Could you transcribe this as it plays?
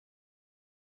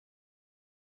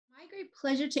My great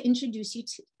pleasure to introduce you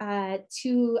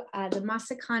to the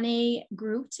Masakhane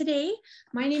group today.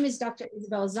 My name is Dr.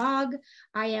 Isabelle Zaugg.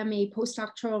 I am a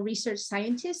postdoctoral research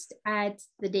scientist at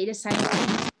the Data Science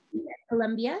Institute at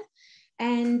Columbia.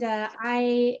 And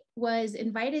I was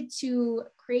invited to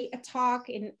create a talk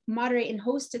and moderate and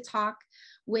host a talk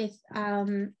with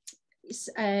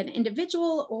an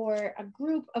individual or a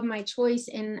group of my choice.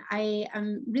 And I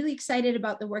am really excited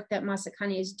about the work that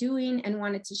Masakhane is doing and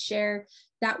wanted to share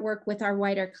that work with our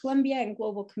wider Columbia and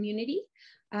global community.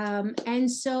 And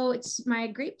so it's my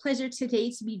great pleasure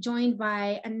today to be joined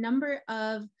by a number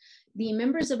of the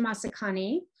members of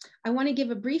Masakhane. I want to give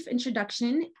a brief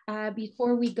introduction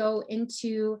before we go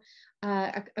into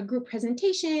a group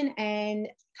presentation and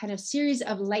kind of series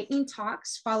of lightning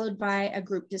talks followed by a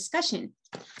group discussion.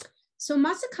 So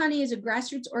Masakhane is a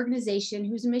grassroots organization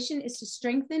whose mission is to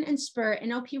strengthen and spur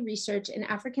NLP research in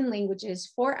African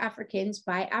languages for Africans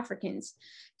by Africans.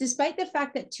 Despite the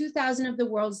fact that 2,000 of the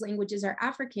world's languages are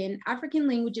African, African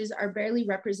languages are barely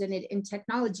represented in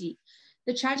technology.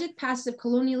 The tragic past of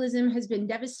colonialism has been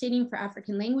devastating for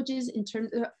African languages in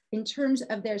terms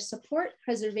of their support,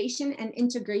 preservation, and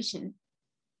integration.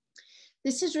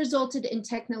 This has resulted in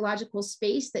technological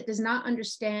space that does not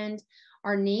understand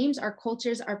our names, our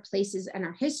cultures, our places, and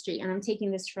our history. And I'm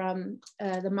taking this from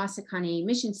the Masakhane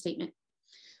mission statement.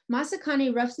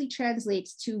 Masakhane roughly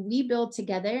translates to "we build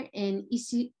together" in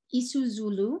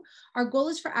isiZulu. Our goal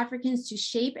is for Africans to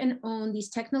shape and own these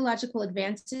technological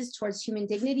advances towards human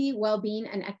dignity, well-being,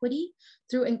 and equity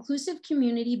through inclusive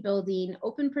community building,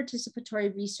 open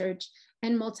participatory research,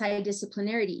 and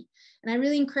multidisciplinarity. And I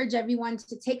really encourage everyone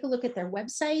to take a look at their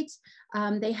website.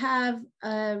 They have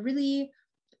a really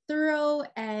thorough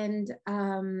and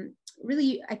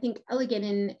really, I think, elegant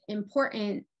and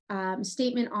important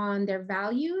statement on their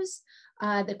values,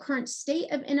 the current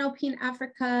state of NLP in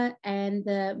Africa, and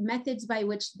the methods by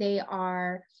which they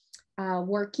are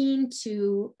working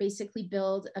to basically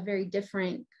build a very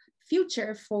different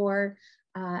future for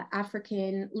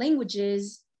African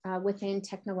languages within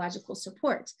technological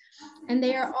support. And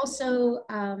they are also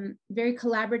very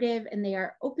collaborative, and they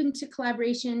are open to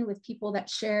collaboration with people that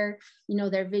share,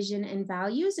 their vision and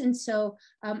values. And so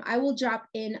I will drop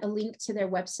in a link to their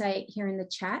website here in the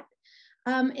chat.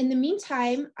 In the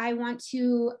meantime, I want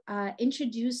to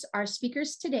introduce our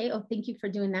speakers today. Oh, thank you for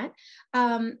doing that.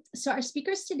 So our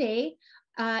speakers today,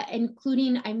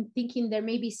 including, I'm thinking there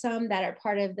may be some that are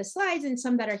part of the slides and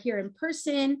some that are here in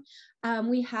person.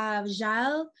 We have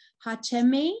Jael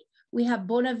Hacheme, we have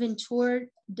Bonaventure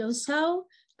Dosau,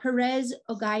 Perez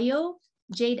Ogayo,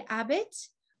 Jade Abbott,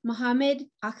 Mohammed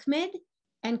Ahmed,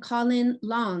 and Colin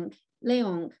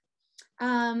Leong.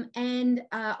 And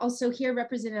also here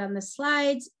represented on the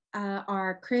slides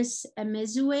are Chris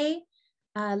Emezue,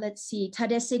 let's see,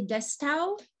 Tadesse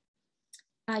Destau.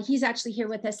 He's actually here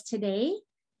with us today.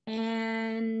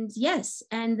 And yes,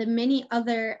 and the many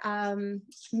other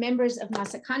members of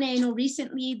Masakhane. I know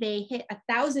recently they hit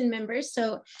 1,000 members.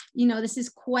 So, this is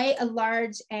quite a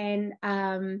large and,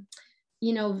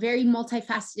 very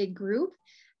multifaceted group.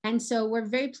 And so we're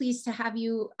very pleased to have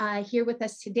you here with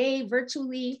us today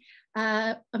virtually,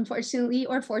 unfortunately,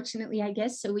 or fortunately, I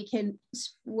guess, so we can,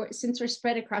 since we're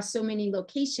spread across so many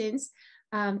locations,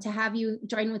 to have you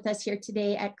join with us here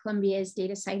today at Columbia's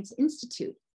Data Science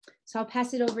Institute. So I'll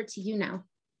pass it over to you now.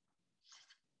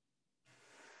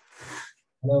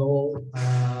 Hello,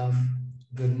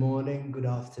 good morning, good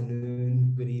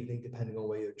afternoon, good evening, depending on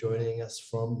where you're joining us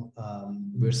from.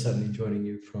 We're certainly joining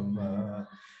you from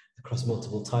across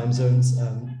multiple time zones.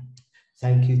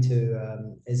 Thank you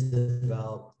to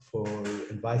Isabelle for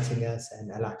inviting us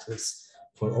and Alexis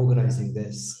for organizing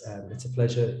this. It's a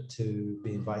pleasure to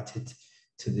be invited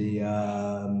to the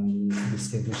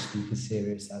Distinguished Speaker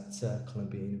Series at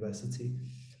Columbia University.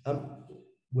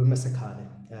 We're Masakhane,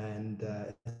 and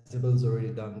Isabelle's already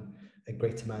done a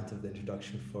great amount of the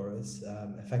introduction for us.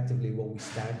 Effectively, what we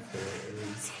stand for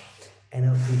is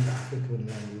NLP for African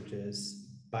languages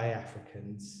by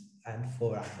Africans and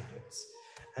for Africans.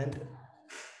 And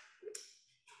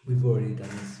we've already done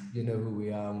this. You know who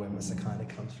we are and where Masakhane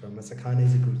comes from. Masakhane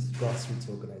is a grassroots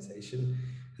organization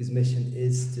whose mission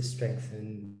is to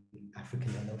strengthen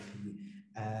African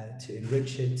NLP, to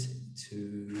enrich it,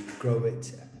 to grow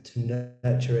it, to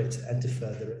nurture it, and to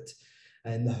further it,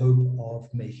 in the hope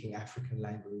of making African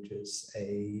languages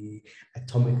an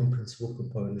atomic and principal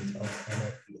component of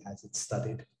NLP as it's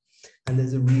studied. And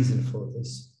there's a reason for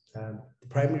this. The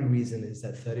primary reason is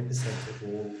that 30% of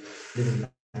all living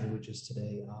languages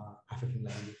today are African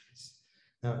languages.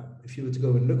 Now, if you were to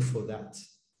go and look for that,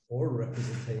 or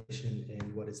representation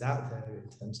in what is out there in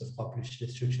terms of published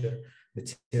literature,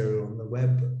 material on the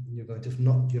web, you're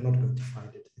not going to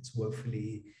find it. It's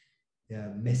woefully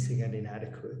missing and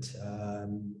inadequate.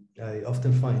 I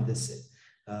often find this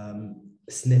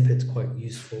snippet quite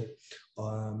useful.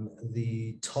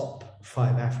 The top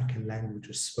 5 African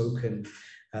languages spoken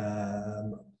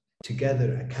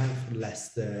together account for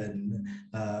less than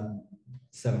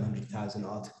 700,000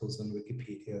 articles on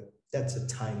Wikipedia. That's a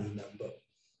tiny number.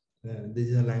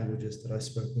 These are languages that are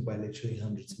spoken by literally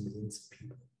hundreds of millions of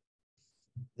people.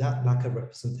 That lack of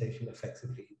representation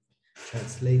effectively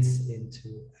translates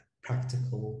into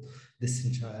practical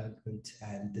disenchantment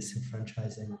and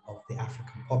disenfranchising of the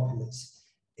African populace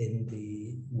in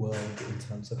the world in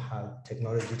terms of how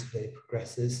technology today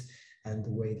progresses and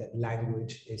the way that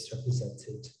language is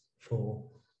represented for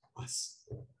us.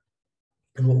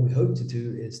 And what we hope to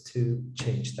do is to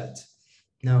change that.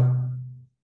 Now,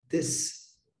 this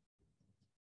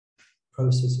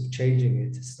process of changing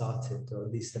it started, or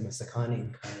at least the Masakhane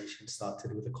incarnation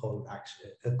started with a call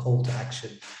to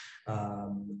action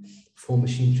for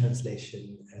machine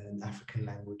translation in African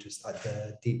languages at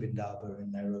the Deep Indaba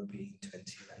in Nairobi in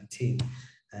 2019.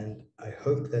 And I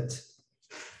hope that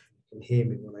you can hear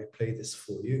me when I play this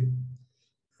for you.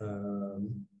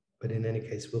 But in any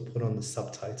case, we'll put on the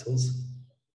subtitles.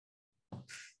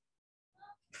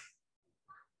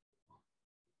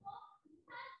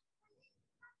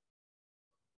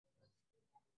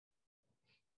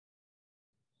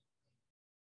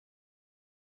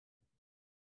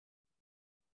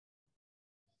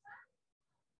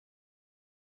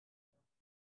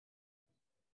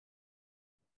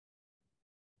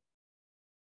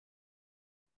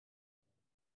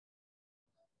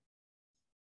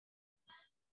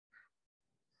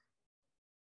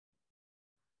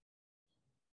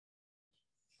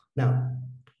 Now,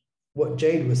 what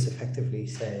Jade was effectively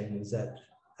saying is that,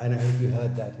 and I hope you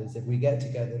heard that, is if we get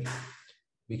together,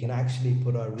 we can actually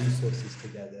put our resources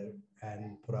together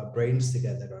and put our brains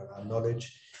together and our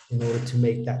knowledge in order to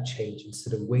make that change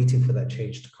instead of waiting for that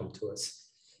change to come to us.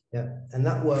 Yeah, and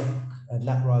that work and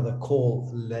that rather call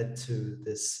led to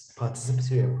this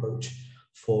participatory approach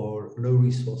for low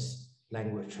resource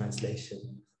language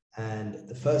translation. And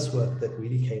the first work that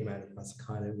really came out of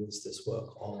Masakhane was this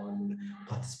work on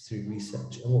participatory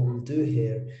research. And what we'll do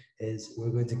here is we're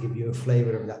going to give you a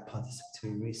flavor of that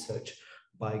participatory research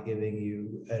by giving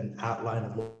you an outline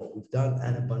of what we've done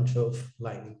and a bunch of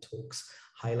lightning talks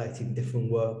highlighting different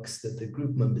works that the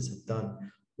group members have done,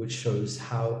 which shows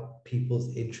how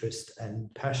people's interest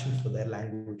and passion for their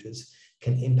languages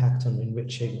can impact on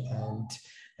enriching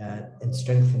and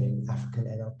strengthening African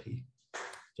NLP.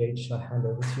 Jade, shall I hand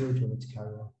over to you, or do you want me to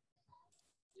carry on?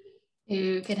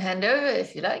 You can hand over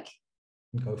if you like.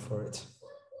 Go for it.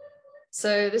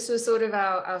 So this was sort of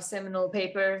our seminal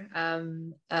paper,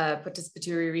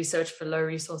 participatory research for low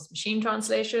resource machine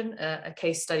translation, a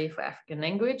case study for African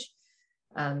language.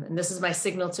 And this is my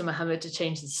signal to Mohammed to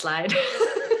change the slide.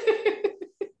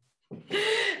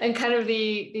 And kind of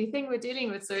the thing we're dealing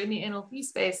with, so in the NLP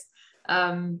space,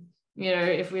 you know,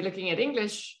 if we're looking at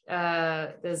English,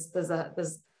 there's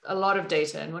a lot of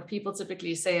data, and what people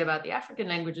typically say about the African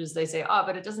languages, they say, oh,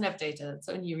 but it doesn't have data. It's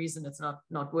the only reason it's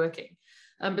not working.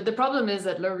 But the problem is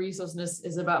that low resourceness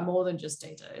is about more than just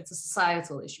data. It's a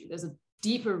societal issue. There's a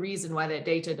deeper reason why that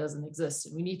data doesn't exist,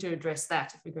 and we need to address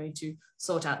that if we're going to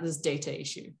sort out this data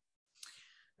issue.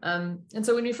 And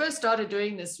so when we first started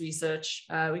doing this research,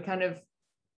 we kind of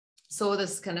saw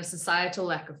this kind of societal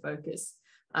lack of focus,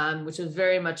 which was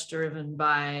very much driven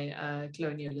by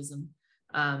colonialism.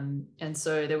 And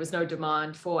so there was no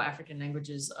demand for African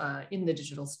languages in the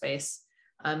digital space.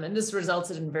 And this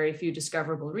resulted in very few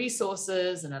discoverable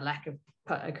resources and a lack of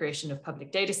creation of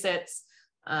public data sets.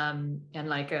 And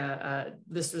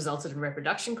this resulted in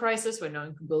reproduction crisis where no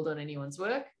one could build on anyone's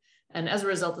work. And as a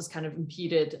result, this kind of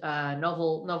impeded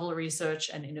novel research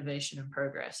and innovation and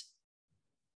progress.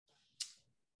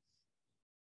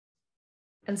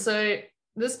 And so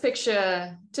this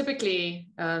picture typically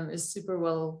is super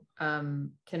well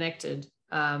connected,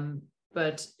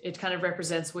 but it kind of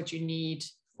represents what you need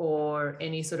for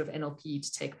any sort of NLP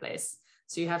to take place.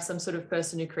 So you have some sort of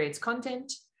person who creates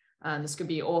content. This could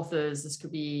be authors, this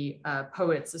could be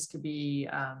poets, this could be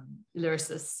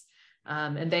lyricists,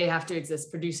 and they have to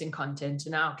exist producing content,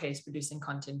 in our case, producing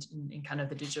content in kind of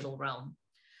the digital realm.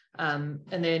 And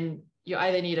then you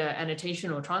either need an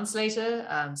annotation or translator.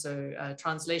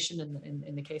 Translation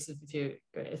in the case of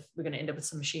if we're going to end up with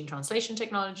some machine translation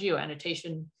technology, or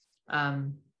annotation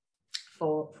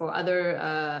for other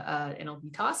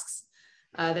NLP tasks.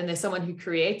 Then there's someone who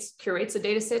curates a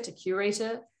data set, a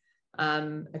curator.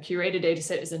 A curated data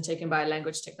set is then taken by a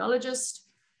language technologist,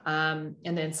 and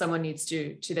then someone needs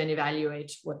to then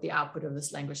evaluate what the output of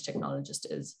this language technologist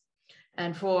is.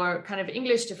 And for kind of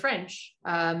English to French,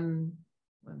 I'm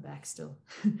back still.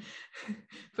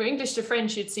 For English to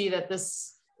French, you'd see that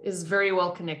this is very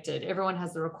well connected. Everyone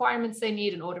has the requirements they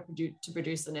need in order to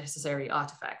produce the necessary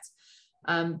artifacts.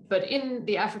 But in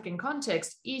the African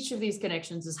context, each of these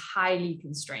connections is highly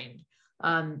constrained.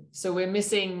 So we're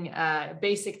missing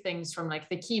basic things from like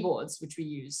the keyboards, which we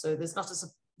use. So it's not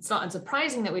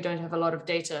unsurprising that we don't have a lot of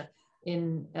data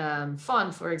in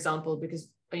font, for example, because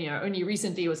only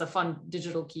recently was a font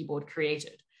digital keyboard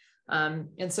created.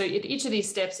 And so at each of these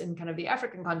steps in kind of the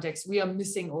African context, we are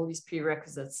missing all these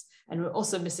prerequisites, and we're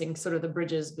also missing sort of the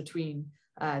bridges between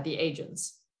the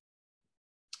agents.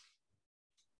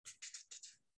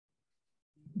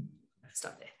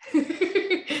 Stop there.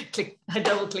 I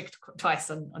double clicked twice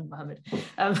on Mohammed.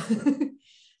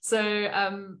 So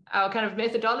our kind of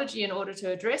methodology in order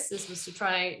to address this was to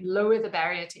try lower the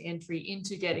barrier to entry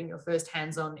into getting your first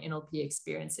hands-on NLP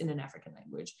experience in an African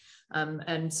language.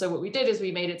 And so what we did is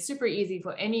we made it super easy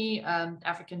for any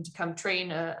African to come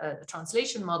train a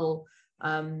translation model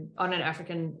on an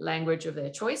African language of their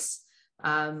choice.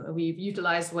 We've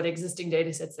utilized what existing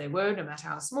data sets they were, no matter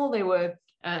how small they were.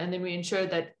 And then we ensured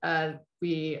that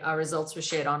our results were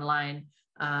shared online,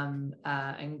 and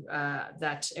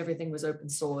that everything was open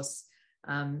source.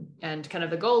 And kind of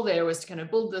the goal there was to kind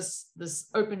of build this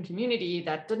open community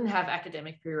that didn't have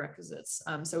academic prerequisites.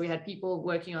 So we had people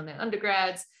working on their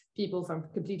undergrads, people from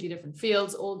completely different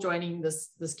fields, all joining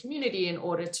this community in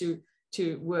order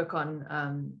to work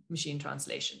on machine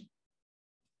translation.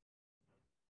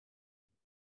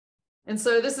 And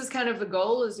so this is kind of the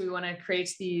goal, is we want to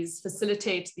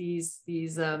facilitate these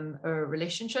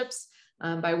relationships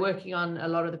by working on a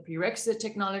lot of the prerequisite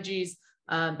technologies,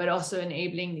 but also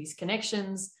enabling these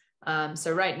connections.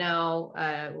 So right now,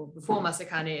 before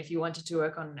Masakhane, if you wanted to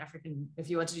work on if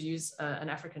you wanted to use an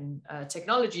African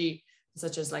technology,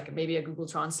 such as like maybe a Google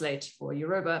Translate for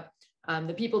Yoruba,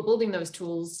 the people building those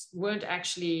tools weren't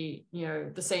actually,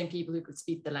 the same people who could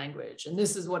speak the language. And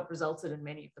this is what resulted in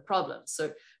many of the problems.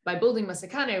 So by building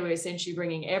Masakhane, we're essentially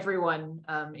bringing everyone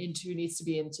who needs to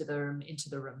be into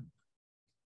the room.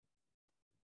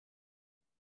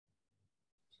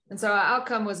 And so our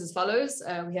outcome was as follows.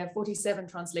 We have 47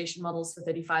 translation models for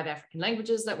 35 African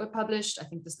languages that were published. I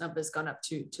think this number has gone up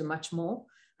to much more.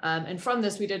 And from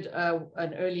this, we did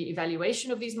an early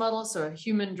evaluation of these models, so a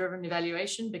human-driven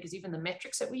evaluation, because even the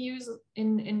metrics that we use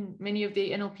in many of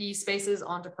the NLP spaces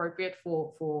aren't appropriate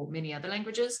for many other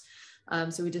languages.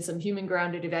 So we did some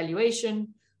human-grounded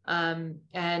evaluation, and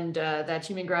that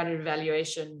human-grounded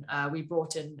evaluation, we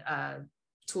brought in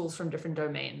tools from different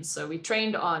domains. So we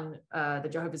trained on the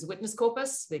Jehovah's Witness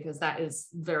corpus, because that is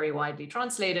very widely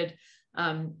translated.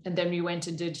 And then we went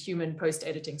and did human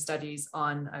post-editing studies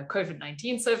on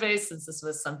COVID-19 surveys, since this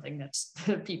was something that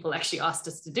people actually asked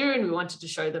us to do, and we wanted to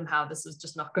show them how this was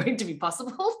just not going to be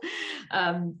possible.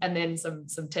 And then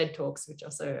some TED Talks, which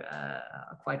also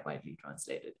are quite widely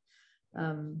translated.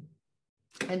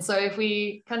 And so if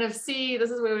we kind of see,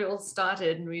 this is where we all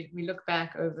started, and we look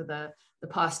back over the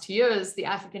past 2 years, the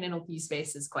African NLP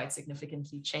space has quite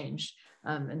significantly changed.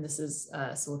 And this is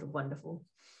sort of wonderful.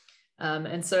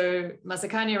 And so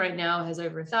Masakhane right now has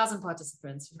over 1,000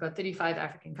 participants. We've got 35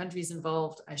 African countries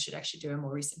involved. I should actually do a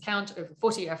more recent count, over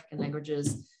 40 African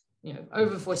languages,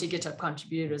 over 40 GitHub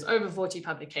contributors, over 40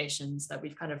 publications that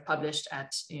we've kind of published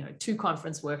at, 2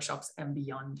 conference workshops and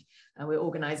beyond. And we're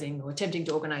attempting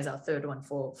to organize our 3rd one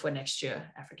for next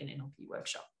year, African NLP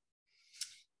workshop.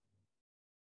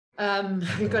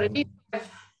 We've got at least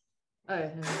 5,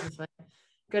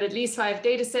 got at least 5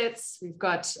 data sets. We've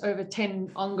got over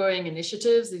 10 ongoing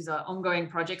initiatives. These are ongoing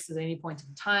projects at any point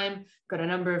in time. Got a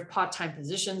number of part-time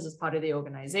positions as part of the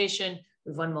organization.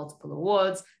 We've won multiple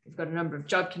awards. We've got a number of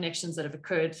job connections that have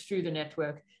occurred through the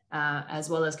network, as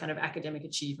well as kind of academic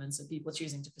achievements of people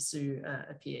choosing to pursue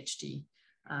a PhD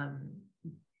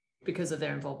because of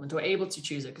their involvement, or able to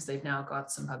choose it because they've now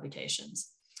got some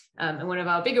publications. And one of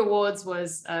our big awards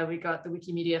was we got the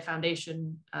Wikimedia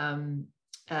Foundation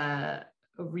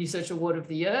Research Award of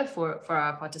the Year for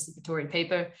our participatory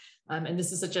paper. And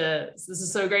this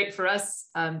is so great for us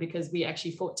because we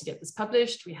actually fought to get this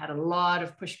published. We had a lot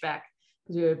of pushback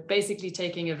because we were basically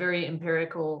taking a very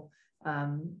empirical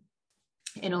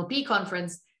NLP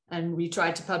conference, and we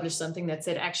tried to publish something that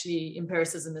said actually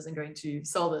empiricism isn't going to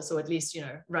solve this, or at least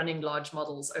running large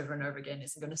models over and over again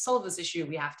isn't going to solve this issue.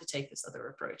 We have to take this other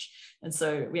approach. And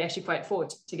so we actually quite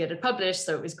fought to get it published.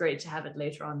 So it was great to have it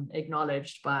later on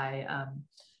acknowledged by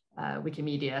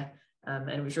Wikimedia. And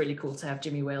it was really cool to have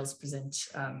Jimmy Wales present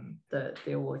the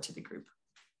award to the group.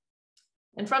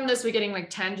 And from this, we're getting like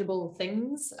tangible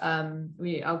things.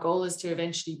 Our goal is to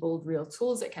eventually build real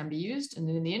tools that can be used. And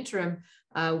in the interim,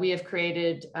 we've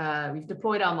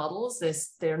deployed our models.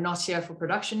 They're not here for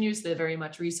production use. They're very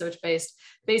much research-based,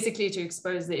 basically to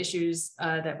expose the issues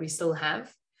that we still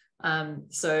have.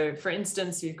 So for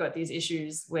instance, we've got these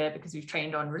issues where, because we've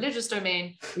trained on religious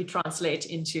domain, we translate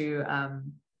into,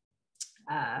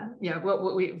 our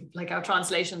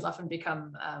translations often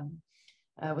become,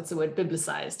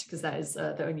 biblicized, because that is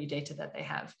the only data that they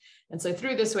have. And so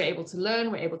through this, we're able to learn,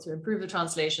 we're able to improve the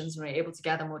translations, and we're able to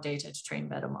gather more data to train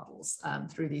better models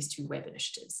through these two web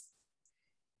initiatives.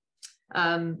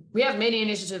 We have many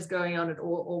initiatives going on at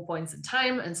all points in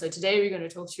time. And so today we're going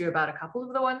to talk to you about a couple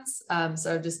of the ones.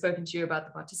 So I've just spoken to you about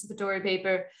the participatory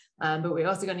paper, but we're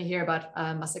also going to hear about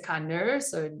Masakhane,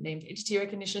 so named entity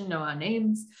recognition, know our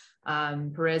names.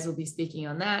 Perez will be speaking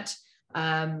on that.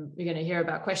 We're going to hear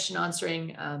about question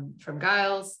answering from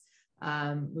Giles.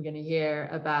 We're going to hear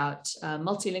about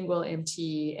multilingual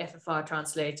MT, FFR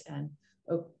translate, and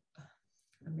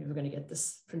I'm never going to get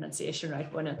this pronunciation right,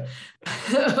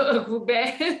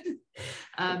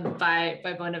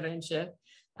 by Bonaventure.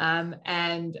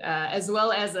 And as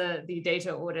well as the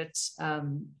data audit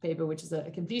paper, which is a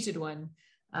completed one.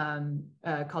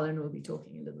 Colin will be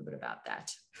talking a little bit about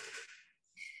that.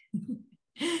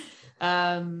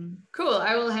 Cool,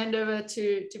 I will hand over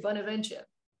to Bonaventure.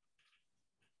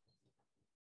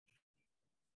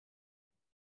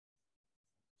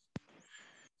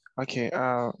 Okay,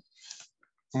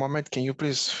 Mohamed, can you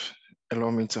please allow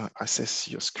me to access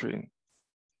your screen?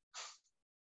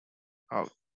 Oh,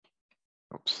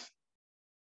 oops.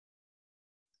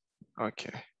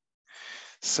 Okay.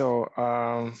 So,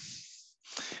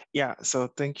 yeah, so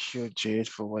thank you, Jade,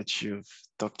 for what you've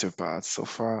talked about so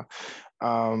far.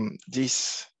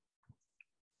 This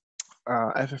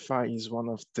FFI is one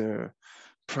of the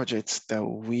projects that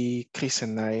Chris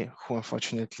and I, who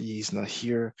unfortunately is not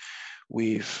here,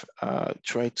 we've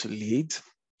tried to lead.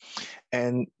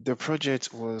 And the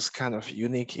project was kind of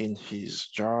unique in his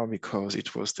genre because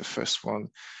it was the first one,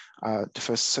 the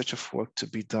first such of work to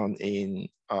be done in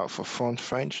for font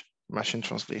French machine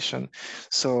translation.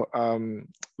 So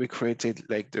we created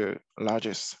like the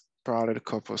largest parallel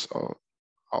corpus or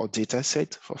data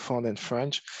set for font and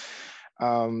French.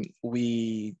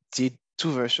 We did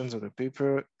two versions of the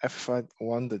paper, FFI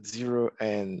 1.0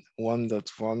 and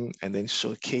 1.1, and then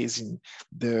showcasing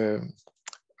the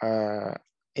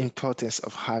importance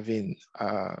of having,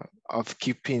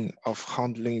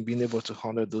 handling, being able to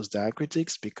handle those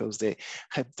diacritics, because they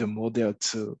help the model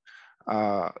to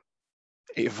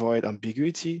avoid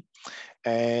ambiguity.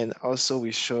 And also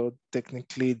we showed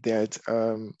technically that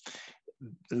a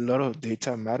lot of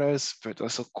data matters, but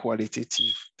also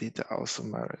qualitative data also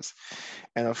matters.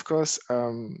 And of course,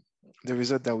 the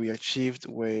result that we achieved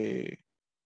were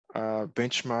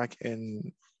benchmark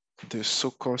in the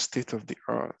so-called state of the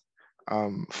art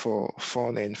for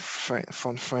font and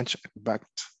font French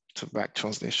back-to-back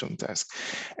translation task.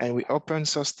 And we open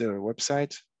sourced the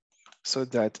website so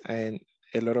that a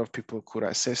lot of people could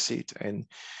access it and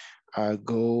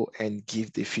go and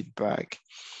give the feedback.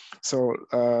 So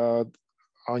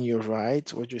on your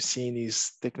right, what you're seeing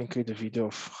is technically the video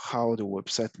of how the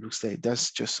website looks like. That's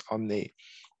just on the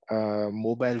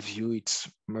mobile view. It's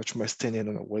much more standard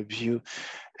on a web view,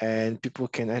 and people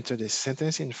can enter the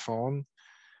sentence in font,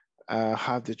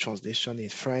 have the translation in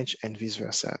French, and vice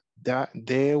versa.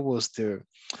 There was the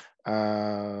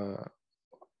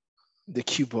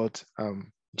keyboard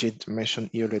Jade mentioned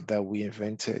earlier that we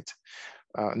invented.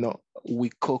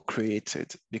 We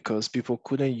co-created, because people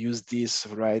couldn't use these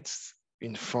rights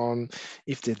in font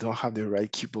if they don't have the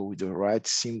right keyboard with the right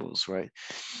symbols, right?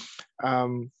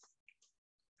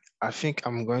 I think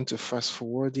I'm going to fast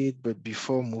forward it, but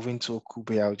before moving to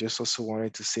Okube, I just also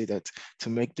wanted to say that to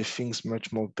make the things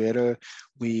much more better,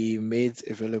 we made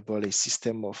available a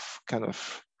system of kind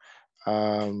of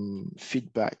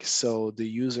feedback. So the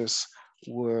users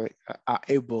are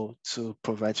able to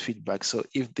provide feedback. So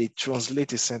if they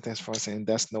translate a sentence for us and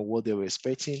that's not what they were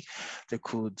expecting, they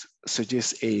could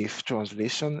suggest a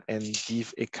translation and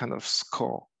give a kind of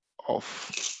score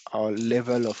of our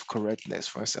level of correctness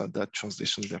for us on that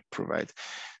translation they provide.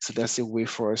 So that's a way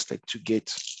for us like to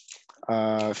get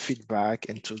feedback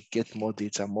and to get more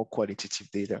data, more qualitative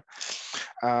data.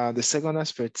 The second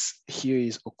aspect here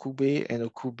is Okube, and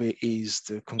Okube is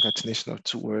the concatenation of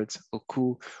two words,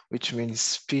 Oku, which means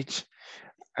speech,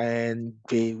 and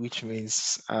Be, which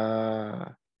means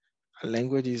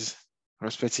languages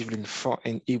respectively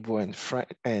in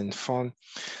Igbo and Fon.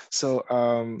 So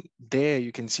there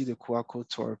you can see the QR code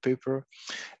to our paper.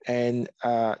 And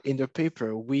in the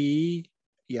paper,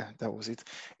 that was it.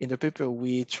 In the paper,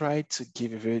 we tried to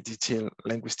give a very detailed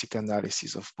linguistic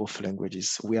analysis of both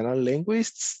languages. We are not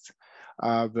linguists,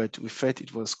 but we felt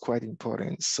it was quite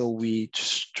important. So we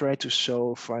tried to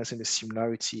show, for instance, the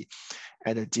similarity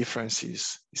and the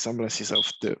differences, the semblances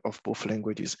of both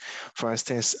languages. For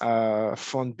instance,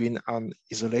 Fon being an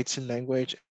isolating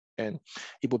language and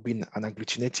Igbo being an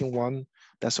agglutinating one,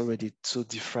 that's already two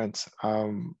different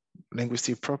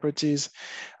linguistic properties.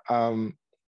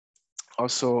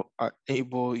 Also,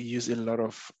 Igbo use a lot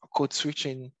of code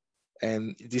switching,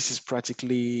 and this is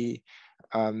practically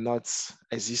not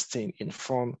existing in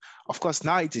Fon. Of course,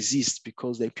 now it exists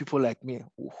because there are people like me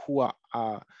who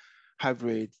are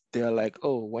hybrid. They're like,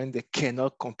 oh, when they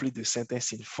cannot complete the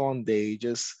sentence in Fon, they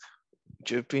just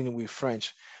jump in with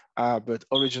French. But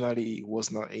originally it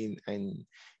was not in, and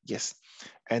yes.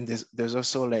 And there's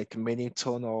also like many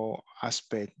tonal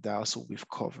aspect that also we've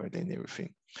covered and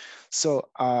everything. So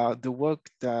the work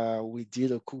that we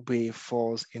did at Kube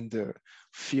falls in the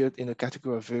field in the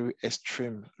category of very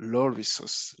extreme low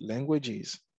resource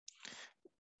languages.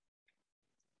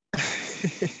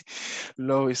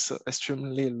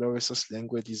 Extremely low resource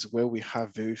languages where we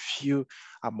have very few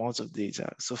amounts of data.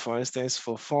 So for instance,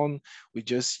 for Fon, we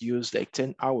just used like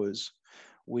 10 hours,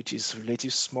 which is relatively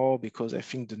small because I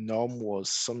think the norm was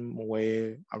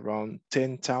somewhere around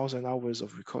 10,000 hours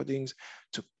of recordings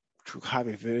to have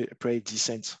a very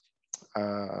decent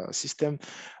system.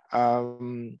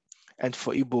 And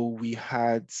for Igbo, we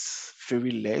had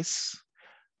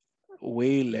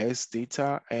way less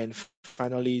data. And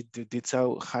finally, the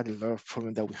data had a lot of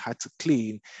problems that we had to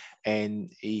clean.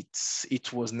 And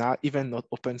it was not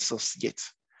open source yet.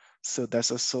 So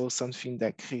that's also something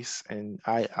that Chris and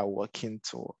I are working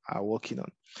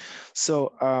on.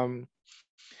 So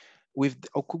with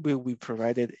Okube, we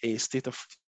provided a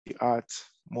state-of-the-art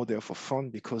model for Fon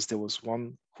because there was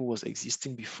one who was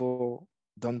existing before,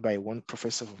 done by one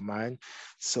professor of mine.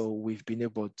 So we've been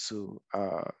able to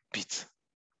beat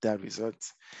that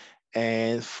result.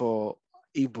 And for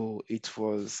Igbo,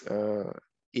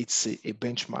 it's a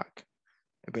benchmark.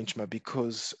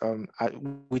 Because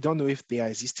we don't know if there are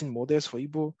existing models for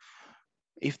Igbo.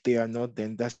 If they are not,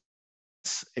 then that's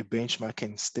a benchmark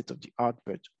and state of the art,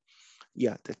 but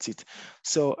yeah, that's it.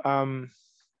 So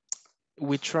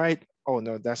we tried, oh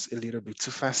no, that's a little bit too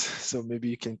fast. So maybe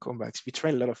you can come back. We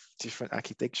tried a lot of different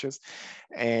architectures,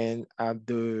 and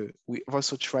we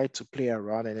also tried to play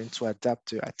around and then to adapt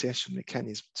the attention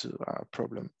mechanism to our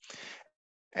problem.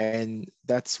 And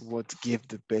that's what gave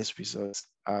the best results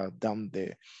down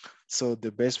there. So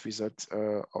the best result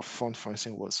of Fon, for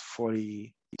instance, was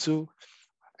 42,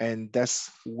 and that's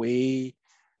way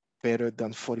better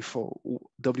than 44.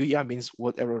 WER means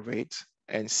word error rate,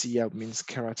 and CER means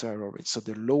character error rate. So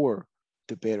the lower,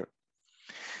 the better.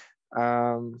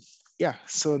 Yeah,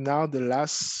 so now the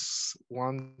last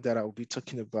one that I'll be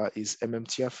talking about is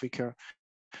MMT Africa,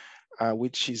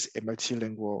 which is a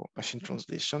multilingual machine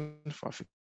translation for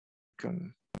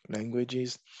African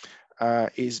languages.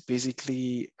 Is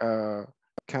basically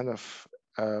kind of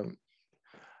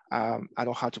I don't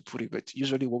know how to put it, but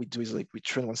usually what we do is like we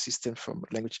train one system from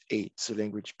language A to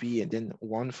language B, and then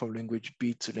one from language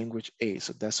B to language A.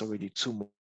 So that's already two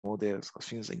models or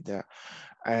things like that.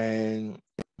 And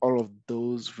all of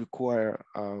those require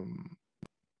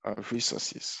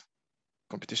resources,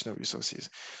 computational resources.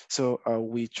 So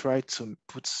we try to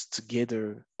put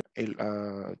together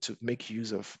to make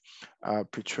use of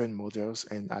pre-trained models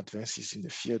and advances in the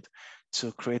field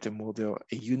to create a model,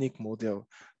 a unique model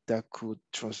that could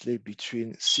translate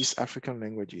between 6 African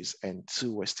languages and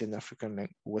 2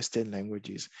 Western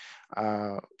languages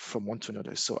from one to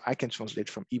another. So I can translate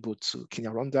from Igbo to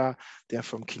Kinyarwanda, then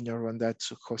from Kinyarwanda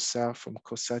to Xhosa, from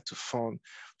Xhosa to Fon,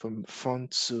 from Fon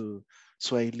to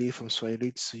Swahili, from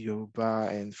Swahili to Yoruba,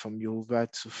 and from Yoruba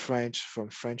to French, from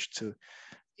French to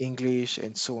English,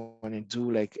 and so on, and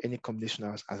do like any combination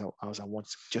as I want,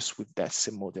 just with that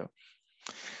same model.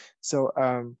 So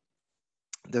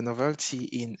the novelty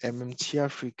in MMT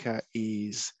Africa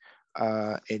is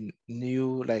a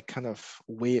new like kind of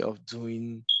way of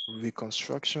doing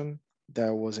reconstruction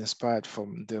that was inspired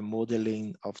from the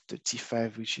modeling of the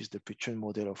T5, which is the pre-trained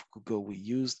model of Google we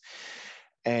used.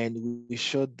 And we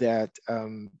showed that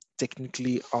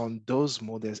technically on those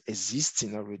models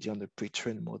existing already on the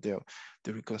pre-trained model,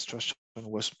 the reconstruction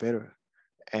was better.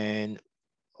 And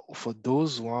for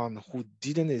those one who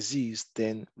didn't exist,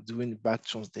 then doing back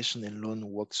translation alone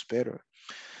works better.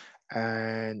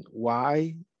 And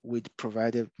why? we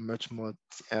provided much more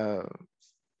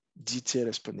detailed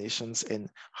explanations and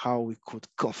how we could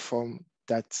confirm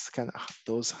that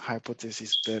those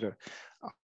hypotheses better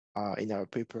in our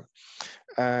paper.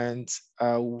 And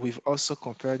we've also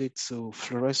compared it to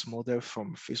Flores model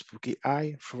from Facebook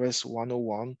AI, Flores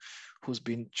 101, who's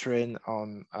been trained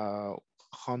on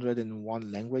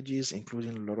 101 languages,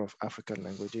 including a lot of African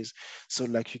languages. So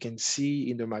like you can see,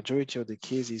 in the majority of the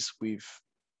cases, we've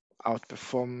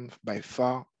outperformed by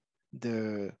far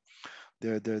the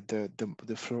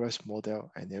Flores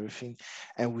model and everything.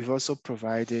 And we've also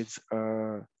provided,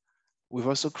 we've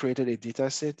also created a data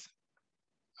set.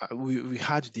 We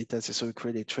had data set, so we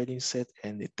created a training set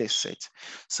and a test set.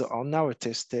 So on our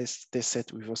test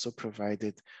set, we've also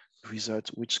provided results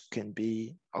which can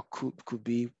be or could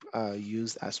be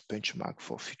used as benchmark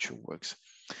for future works.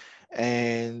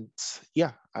 And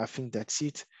yeah, I think that's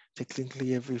it.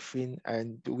 Technically everything,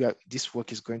 and this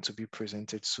work is going to be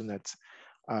presented soon at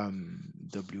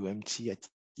WMT at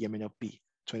MNLP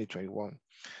 2021.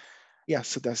 Yeah,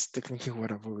 so that's technically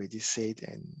what I've already said.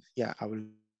 And yeah, I will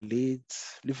leave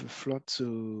the floor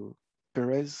to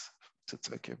Perez to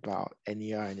talk about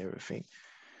NER and everything.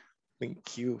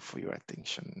 Thank you for your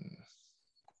attention.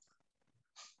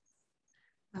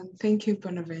 Thank you,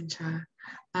 Bonaventure.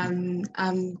 I'm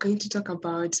going to talk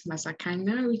about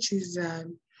Masakhane, which is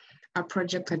a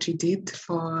project that we did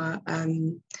for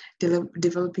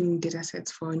developing data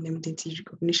sets for name identity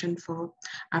recognition for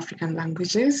African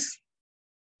languages.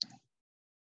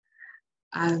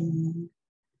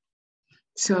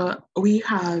 So we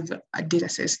have a data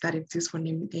set that exists for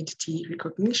name identity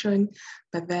recognition,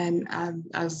 but then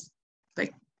as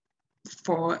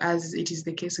it is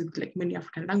the case with like many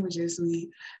African languages, we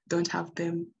don't have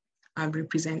them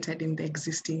represented in the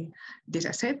existing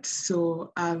data sets.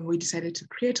 So we decided to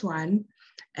create one,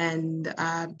 and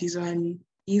this one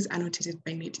is annotated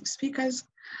by native speakers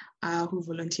who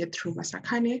volunteered through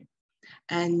Masakhane.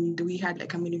 And we had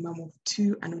like a minimum of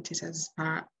 2 annotators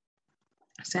per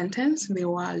sentence. There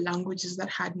were languages that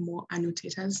had more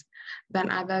annotators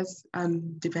than others,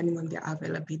 depending on their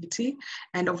availability.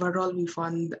 And overall, we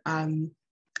found a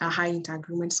high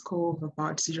interagreement score of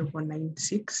about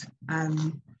 0.96,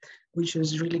 which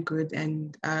was really good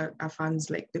and affirms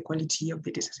like the quality of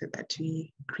the dataset that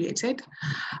we created.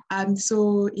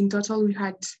 So in total, we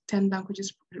had 10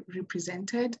 languages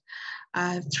represented,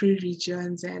 3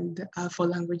 regions, and 4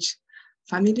 language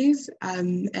families.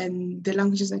 And the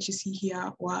languages that you see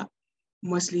here were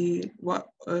mostly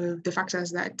the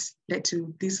factors that led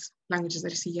to these languages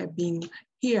that you see here being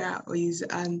here is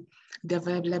the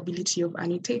availability of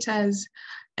annotators,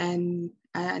 and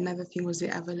another thing was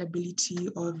the availability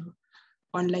of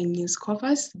online news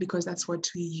covers, because that's what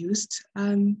we used.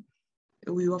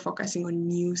 We were focusing on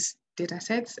news data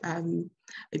sets.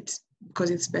 It's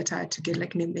because it's better to get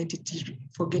like named entity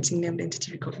for getting named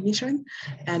entity recognition,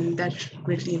 and that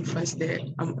greatly influenced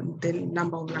the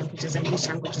number of languages and which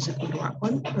languages we could work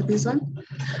on for this one.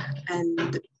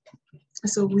 And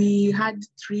so we had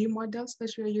 3 models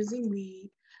that we were using. We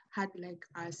had like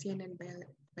a CNN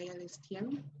by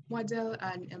LSTM model,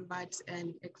 and MBAT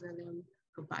and XLM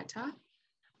Roberta.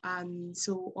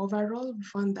 So overall, we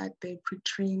found that the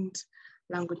pre-trained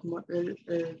language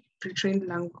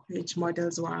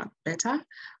models were better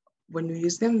when we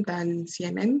use them than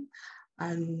CNN.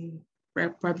 And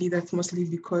probably that's mostly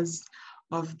because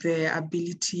of the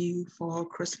ability for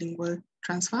cross-lingual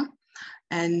transfer.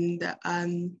 And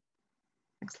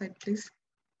next slide, please.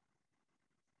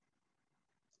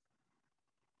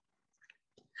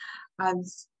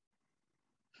 As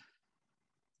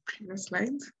previous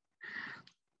slides.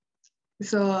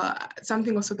 So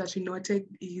something also that we noted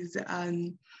is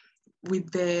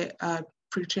with the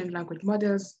pre-trained language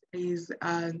models is,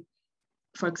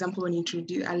 for example, when you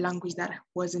introduce a language that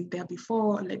wasn't there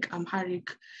before, like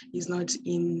Amharic is not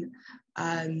in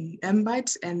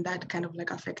MBAT, and that kind of like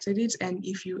affected it. And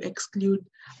if you exclude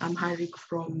Amharic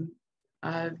from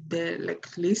the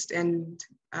like list and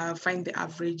find the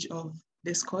average of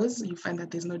the scores, you find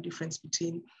that there's no difference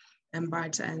between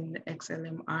MBAT and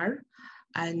XLMR.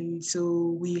 And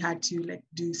so we had to like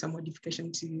do some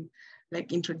modification to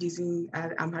like introducing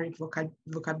Amharic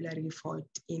vocabulary for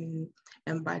it in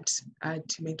MBAT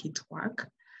to make it work,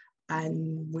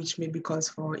 and which maybe calls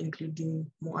for including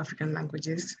more African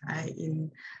languages in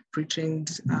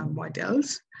pre-trained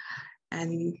models.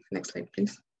 And next slide,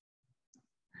 please.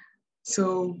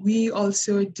 So we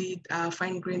also did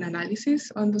fine-grained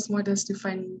analysis on those models to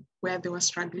find where they were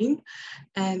struggling.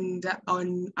 And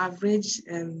on average,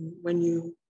 when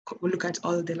you look at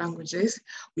all the languages,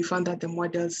 we found that the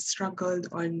models struggled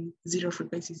on 0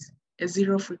 frequencies a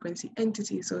zero frequency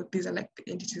entity. So these are like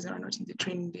the entities that are not in the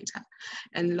training data,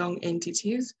 and long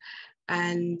entities.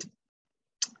 And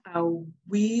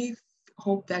we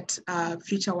hope that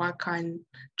future work can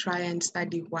try and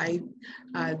study why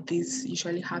this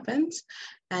usually happens.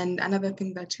 And another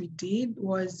thing that we did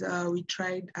was we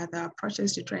tried other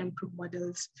approaches to try and improve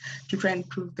models, to try and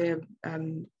improve the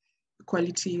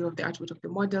quality of the output of the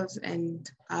models. And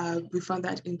we found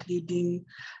that including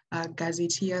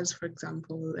gazetteers, for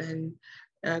example, and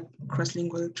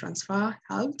cross-lingual transfer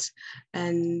helped.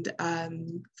 And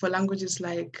for languages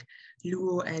like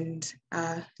Luo and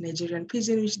Nigerian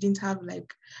Pidgin, which didn't have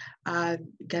like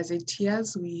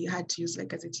gazetteers, we had to use like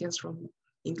gazetteers from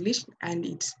English, and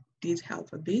it did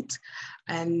help a bit.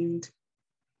 And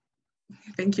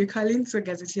thank you, Colin. So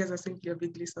gazetteers are simply a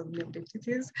big list of named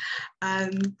entities.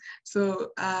 And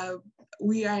so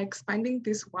we are expanding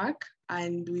this work,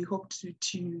 and we hope to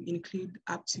include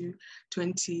up to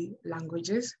 20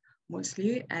 languages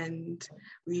mostly. And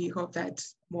we hope that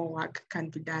more work can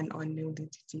be done on named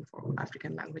entity for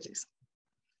African languages.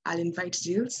 I'll invite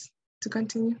Gilles to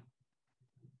continue.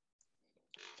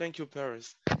 Thank you,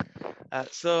 Paris.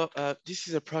 This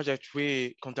is a project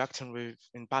we conducting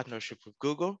in partnership with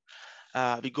Google.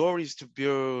 The goal is to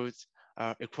build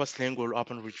a cross-lingual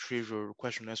open retrieval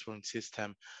question answering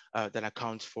system that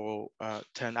accounts for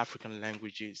 10 African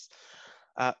languages.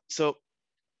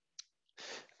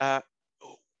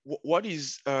 What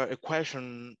is a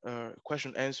question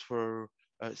answer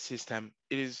system?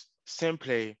 It is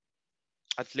simply,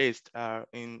 at least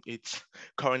in its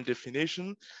current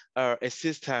definition, a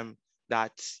system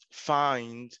that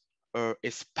finds a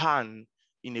span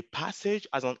in a passage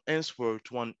as an answer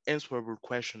to an answerable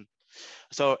question.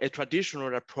 So a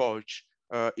traditional approach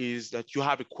is that you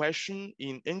have a question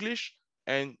in English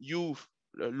and you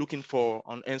looking for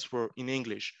an answer in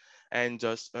English. And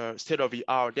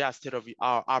state-of-the-art, there are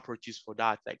state-of-the-art approaches for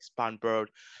that, like SpanBird,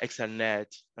 XLNet,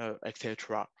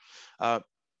 etc.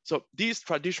 So this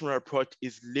traditional approach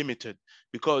is limited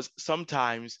because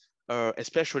sometimes,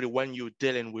 especially when you're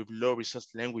dealing with low resource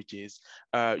languages,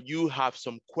 you have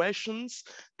some questions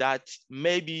that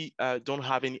maybe don't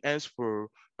have any answer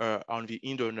on the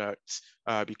internet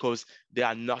because there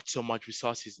are not so much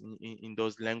resources in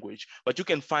those languages. But you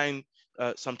can find,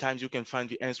 sometimes you can find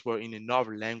the answer in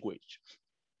another language.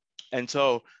 And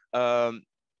so another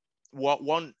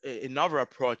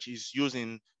approach is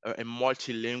using a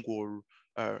multilingual,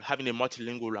 having a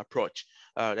multilingual approach.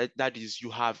 That is, you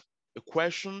have a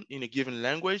question in a given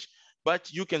language,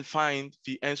 but you can find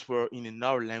the answer in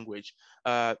another language.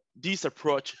 This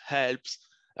approach helps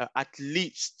at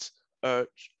least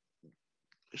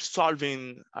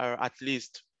solving, at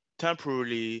least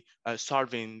temporarily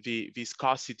solving the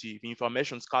scarcity, the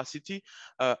information scarcity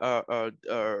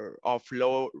of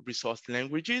low resource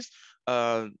languages.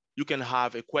 You can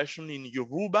have a question in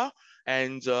Yoruba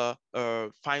and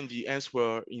find the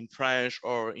answer in French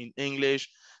or in English,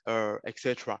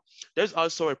 etc. There's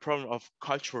also a problem of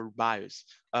cultural bias.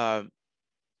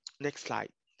 Next slide,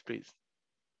 please.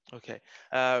 Okay.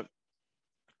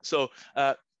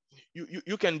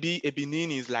 You can be a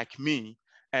Beninese like me,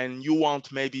 and you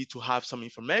want maybe to have some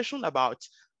information about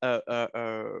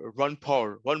Ron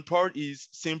Paul. Ron Paul is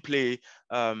simply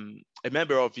a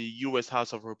member of the US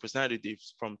House of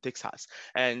Representatives from Texas.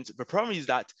 And the problem is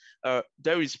that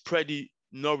there is pretty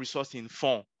no resource in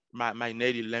Fon, my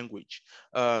native language.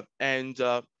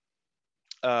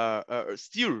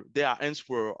 Still, there are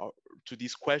answers to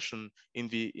this question in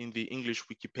the English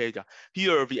Wikipedia.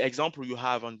 Here, the example you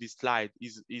have on this slide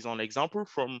is an example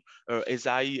from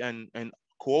Ezai and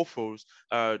co-authors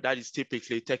that is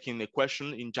typically taking a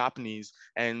question in Japanese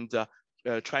and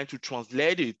trying to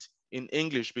translate it in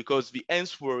English because the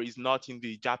answer is not in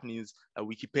the Japanese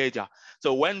Wikipedia.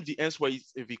 So when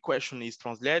the question is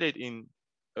translated in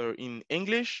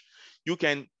English, you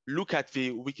can look at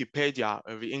the Wikipedia,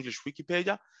 the English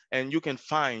Wikipedia, and you can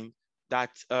find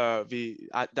that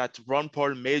that Ron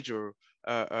Paul major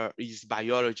is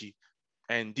biology,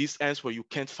 and this answer you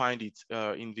can't find it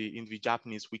in the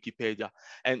Japanese Wikipedia.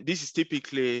 And this is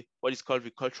typically what is called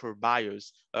the cultural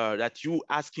bias, that you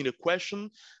asking a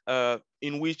question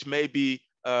in which maybe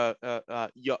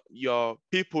your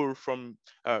people from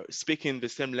speaking the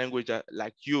same language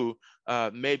like you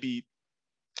maybe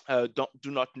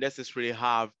do not necessarily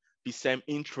have the same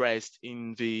interest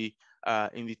in the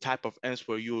type of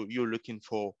answer you're looking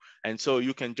for, and so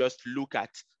you can just look at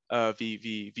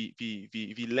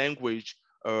the language.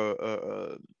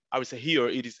 I would say here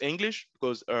it is English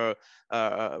because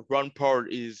Ron Paul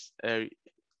is an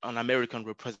American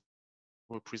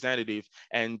representative,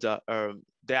 and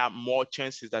there are more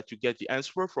chances that you get the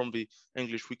answer from the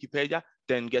English Wikipedia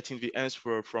than getting the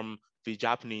answer from the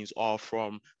Japanese or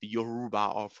from the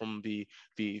Yoruba or from the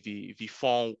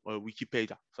Fon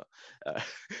Wikipedia. So,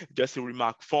 just a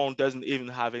remark, Fon doesn't even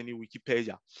have any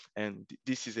Wikipedia, and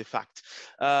this is a fact.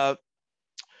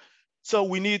 So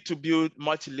we need to build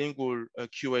multilingual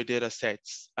QA data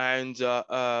sets, and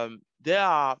there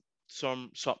are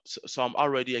some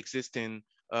already existing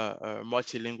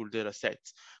multilingual data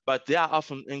sets, but they are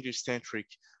often English centric,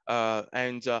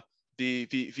 and the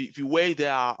way they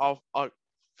are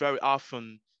very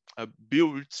often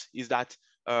built is that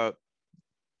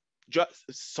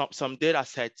just some data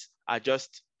sets are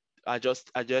just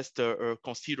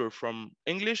considered from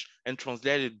English and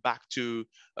translated back to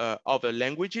other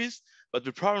languages. But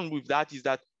the problem with that is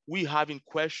that we having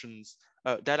questions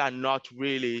that are not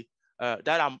really,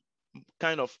 that are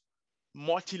kind of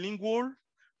multilingual,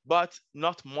 but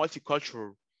not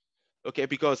multicultural. Okay,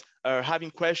 because having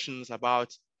questions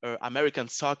about American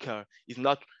soccer is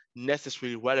not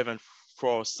necessarily relevant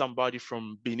for somebody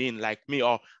from Benin like me,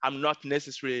 or I'm not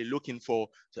necessarily looking for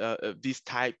this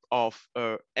type of,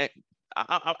 I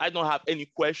don't have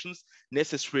any questions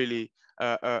necessarily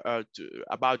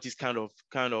about this kind of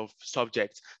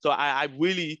subject. So I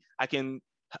can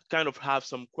kind of have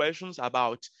some questions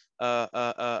about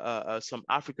some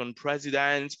African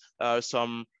presidents,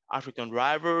 some African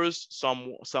drivers,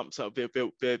 some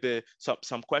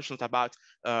questions about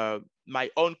my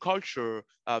own culture,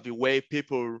 the way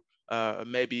people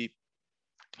maybe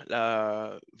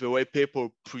the way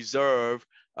people preserve,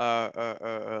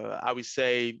 I would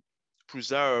say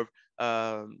preserve,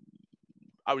 I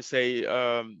would say,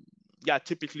 yeah,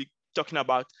 typically talking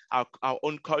about our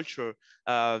own culture,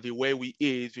 the way we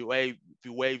eat, the way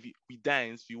we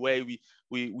dance, the way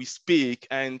we speak,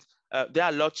 and there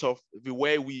are lots of the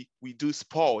way we do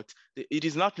sport. It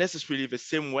is not necessarily the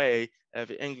same way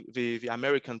the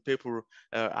American people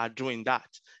are doing that.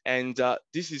 And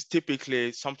this is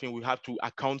typically something we have to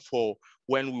account for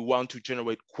when we want to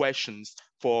generate questions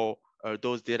for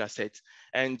those data sets.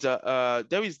 And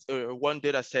there is one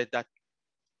data set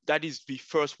that is the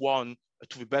first one,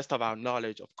 to the best of our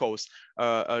knowledge, of course,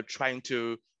 trying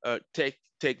to take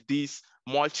this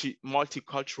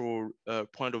multicultural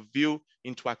point of view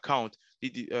into account.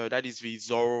 That is the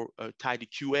Zoro Tidy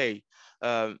QA.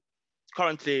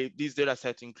 Currently, these data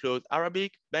sets include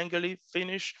Arabic, Bengali,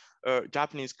 Finnish,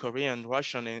 Japanese, Korean,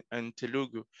 Russian, and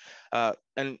Telugu.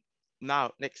 And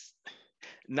now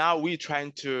we're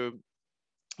trying to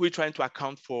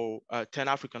account for 10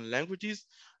 African languages,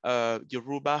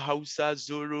 Yoruba, Hausa,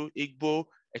 Zulu, Igbo,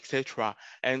 etc.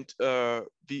 And the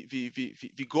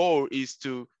goal is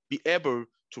to be able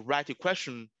to write a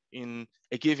question in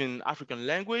a given African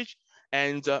language,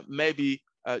 and maybe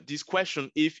this question,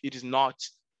 if the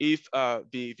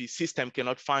system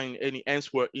cannot find any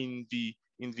answer in the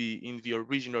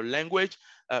original language,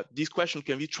 this question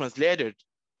can be translated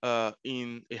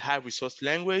in a high resource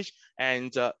language,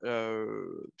 and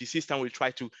the system will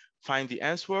try to find the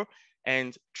answer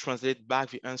and translate back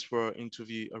the answer into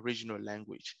the original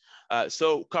language.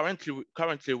 So currently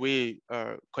we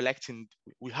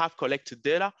have collected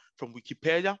data from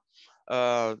Wikipedia.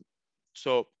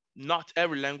 So not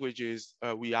every languages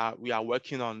we are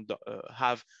working on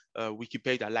have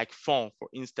Wikipedia, like Fon, for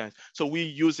instance. So we're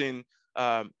using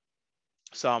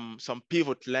some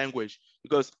pivot language,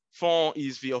 because Fon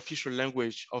is the official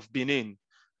language of Benin.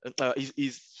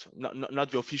 Is not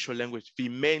the official language, the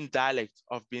main dialect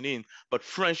of Benin, but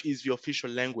French is the official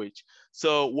language.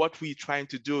 So what we're trying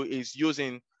to do is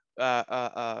using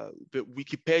the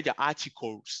Wikipedia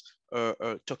articles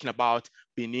talking about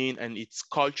Benin and its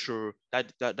culture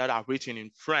that are written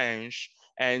in French,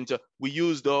 and we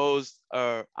use those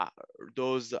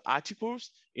articles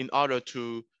in order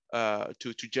to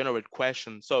generate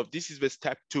questions. So this is the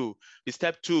step 2. The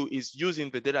step 2 is using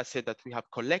the data set that we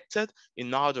have collected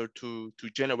in order to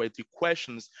generate the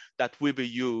questions that will be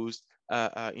used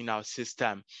in our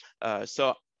system.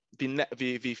 So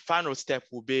the final step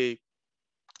will be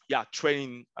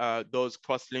training those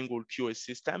cross-lingual QA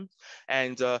systems,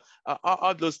 and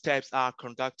all those steps are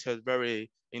conducted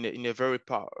in a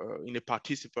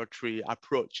participatory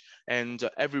approach, and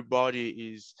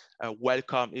everybody is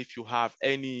welcome. If you have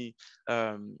any,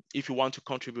 if you want to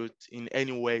contribute in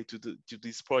any way to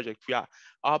this project, we are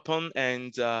open,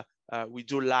 and we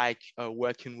do like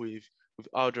working with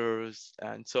others,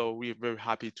 and so we're very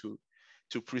happy to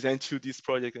present you this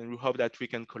project, and we hope that we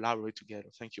can collaborate together.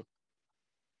 Thank you.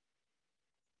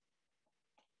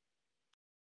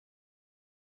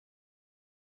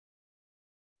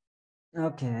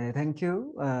 Okay, thank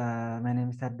you. My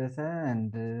name is Adesa,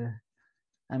 and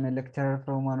I'm a lecturer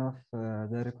from one of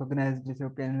the recognized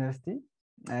Ethiopian university,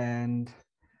 and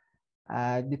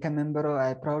I became member of,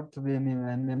 I'm proud to be a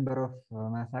member of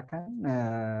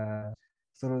Masakhane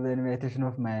through the invitation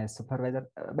of my supervisor.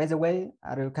 By the way,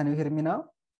 can you hear me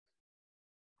now?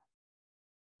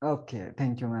 Okay,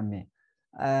 thank you, Mami.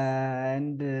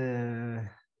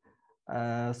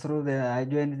 Through I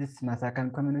joined this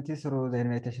Masakhane community through the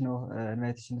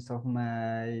invitations of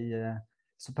my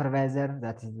supervisor,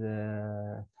 that is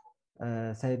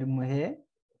Said Muhe.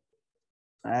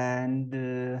 And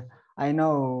I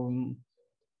know,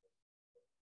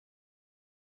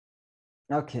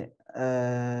 okay,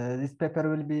 this paper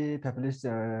will be published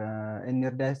in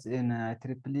NIRDAS in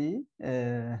IEEE,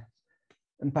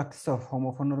 impacts of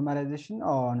homophone normalization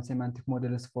on semantic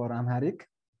models for Amharic.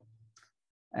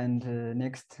 And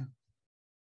next.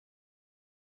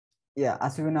 Yeah,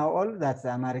 as we know all, that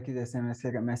Amharic is a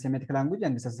Semitic language,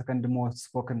 and it's the second most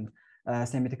spoken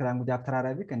Semitic language after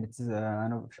Arabic, and it's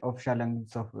an official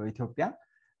language of Ethiopia.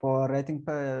 For writing,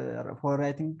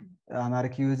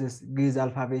 Amharic uses Giz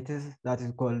alphabet that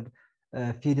is called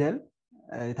Fidel.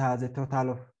 It has a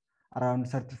total of around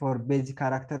 34 basic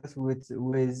characters with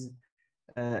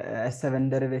 7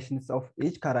 derivations of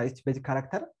each basic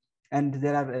character. And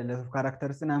there are a lot of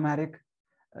characters in Amharic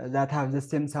that have the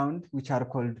same sound, which are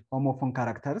called homophone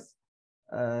characters.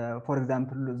 For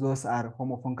example, those are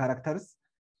homophone characters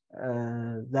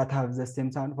that have the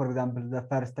same sound. For example, the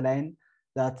first line,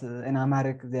 that in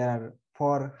Amharic there are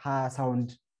 4 ha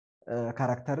sound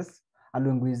characters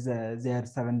along with their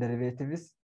 7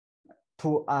 derivatives,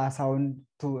 2 a sound,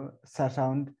 2 sa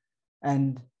sound,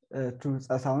 and 2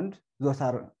 sa sound. Those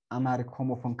are Amharic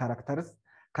homophone characters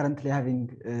currently having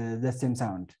the same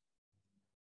sound.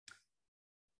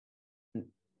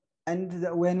 And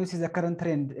when we see the current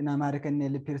trend in American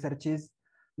NLP research is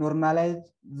normalize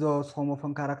those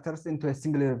homophone characters into a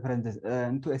singular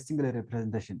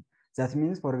representation. That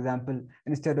means, for example,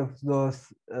 instead of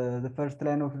those, the first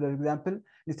line of the example,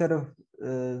 instead of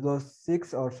those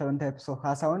 6 or 7 types of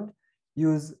ha sound,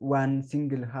 use one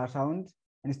single ha sound.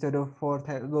 Instead of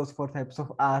those 4 types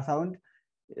of a sound,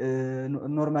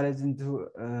 normalize into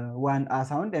one a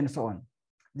sound, and so on.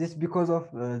 This because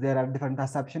of there are different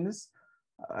assumptions.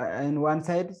 On one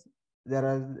side,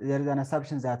 there is an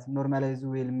assumption that normalize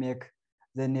will make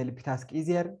the NLP task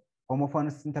easier.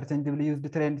 Homophones interchangeably used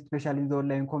trend, especially in the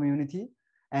online community,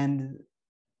 and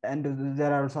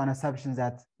there are also an assumption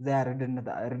that they are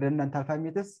redundant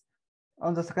alphabets.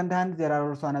 On the second hand, there are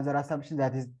also another assumption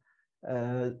that is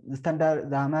the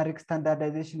Amharic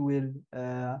standardization will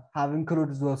have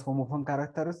included those homophone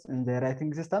characters in the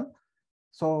writing system.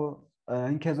 So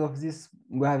in case of this,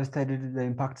 we have studied the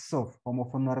impacts of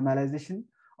homophone normalization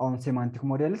on semantic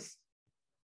models.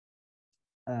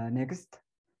 Next.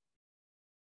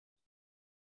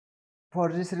 For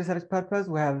this research purpose,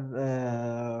 we have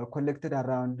collected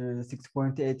around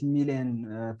 6.8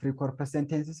 million free corpus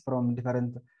sentences from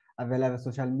different available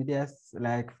social medias,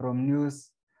 like from news,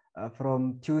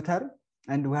 from Twitter,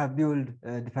 and we have built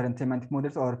different semantic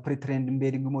models or pre-trained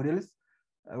embedding models.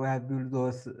 We have built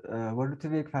those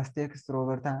word-to-vec, fast text,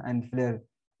 Roberta, and Flare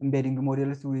embedding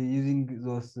models using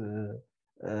those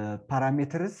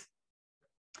parameters.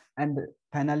 And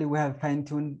finally, we have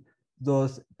fine-tuned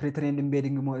those pre-trained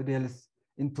embedding models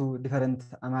into different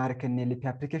American NLP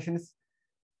applications,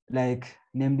 like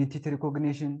named entity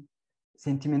recognition,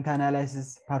 sentiment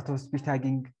analysis, part of speech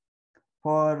tagging.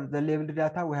 For the labeled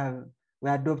data, we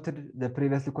adopted the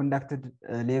previously conducted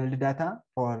labeled data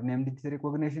for named entity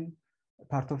recognition,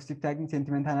 part of speech tagging,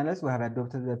 sentiment analysis. We have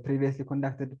adopted the previously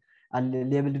conducted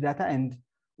labeled data, and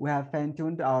we have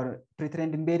fine-tuned our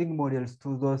pre-trained embedding models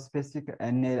to those specific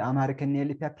American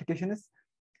NLP applications.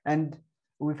 And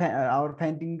our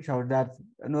findings show that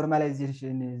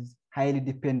normalization is highly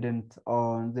dependent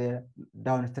on the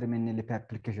downstream NLP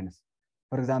applications.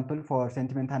 For example, for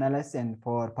sentiment analysis and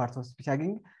for parts of speech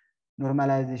tagging,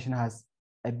 normalization has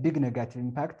a big negative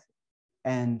impact.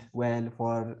 And while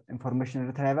for information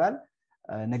retrieval,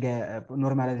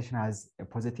 normalization has a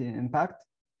positive impact.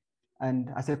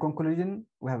 And as a conclusion,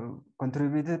 we have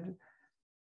contributed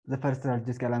the first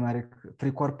large-scale Amharic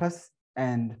free corpus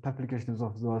and publications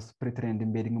of those pre-trained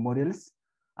embedding models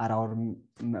are our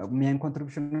main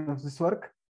contribution of this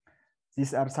work.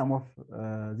 These are some of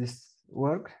this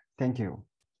work. Thank you.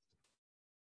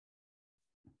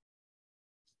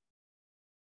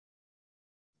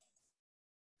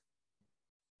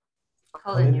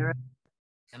 Colin, you're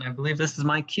And I believe this is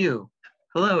my cue.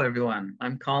 Hello, everyone.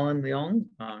 I'm Colin Leong.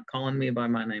 Calling me by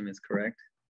my name is correct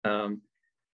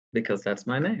because that's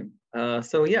my name.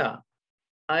 So yeah,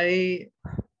 I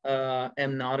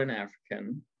am not an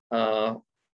African.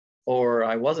 or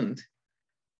I wasn't,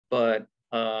 but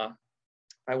I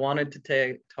wanted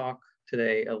to talk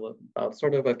today about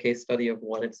sort of a case study of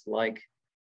what it's like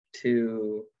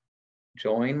to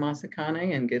join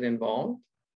Masakhane and get involved,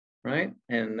 right?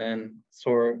 And then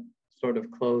sort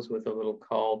of close with a little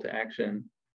call to action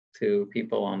to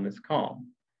people on this call.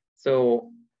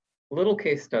 So, a little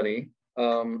case study.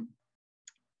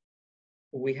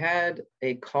 We had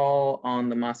a call on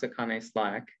the Masakhane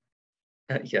Slack,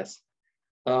 yes,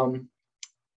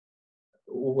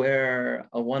 where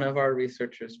one of our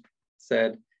researchers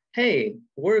said, hey,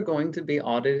 we're going to be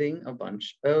auditing a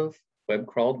bunch of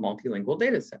web-crawled multilingual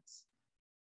data sets.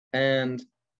 And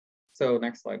so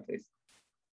next slide, please.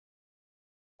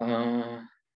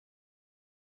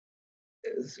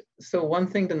 So one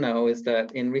thing to know is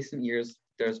that in recent years,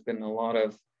 there's been a lot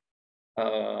of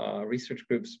research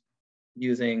groups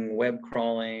using web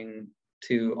crawling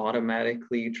to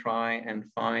automatically try and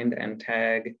find and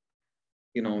tag,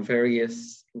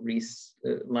 various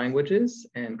languages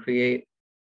and create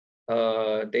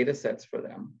data sets for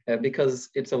them, because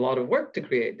it's a lot of work to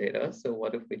create data. So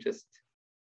what if we just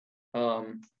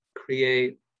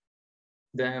create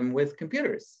them with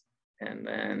computers? And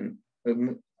then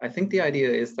I think the idea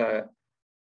is that,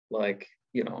 like,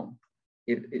 you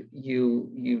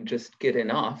just get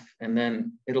enough and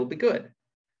then it'll be good.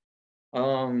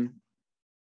 Well,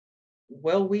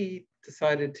 we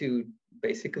decided to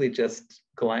basically just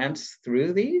glance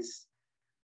through these,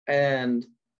 and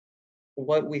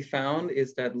what we found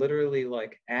is that literally,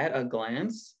 like, at a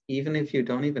glance, even if you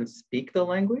don't even speak the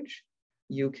language,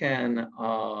 you can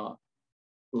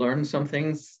learn some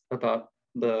things about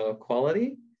the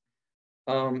quality.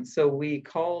 So we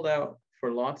called out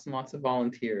for lots and lots of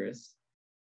volunteers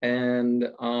and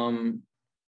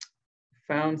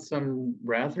found some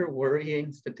rather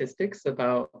worrying statistics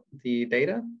about the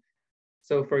data.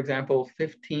 So for example,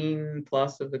 15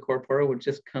 plus of the corpora would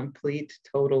just complete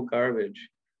total garbage,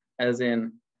 as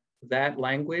in that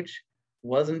language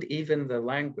wasn't even the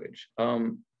language.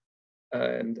 And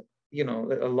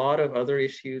a lot of other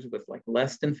issues with, like,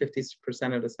 less than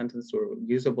 50% of the sentence were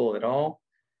usable at all.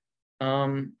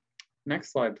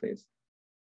 Next slide, please.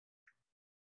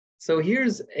 So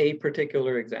here's a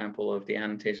particular example of the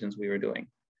annotations we were doing.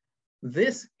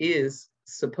 This is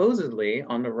supposedly,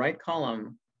 on the right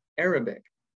column, Arabic.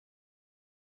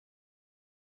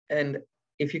 And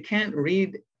if you can't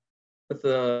read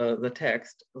the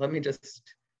text, let me just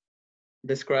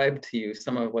describe to you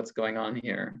some of what's going on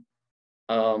here.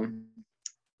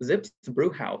 Zip's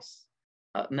Brew House.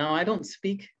 Now, I don't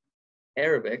speak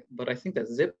Arabic, but I think that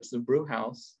Zip's Brew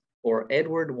House, or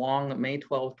Edward Wong, May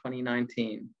 12,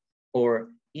 2019, or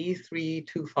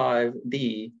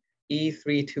E325D,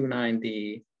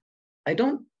 E329D, I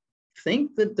don't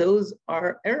think that those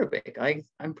are Arabic.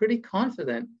 I'm pretty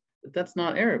confident that that's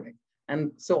not Arabic.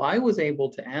 And so I was able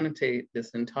to annotate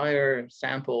this entire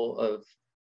sample of,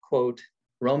 quote,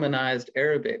 Romanized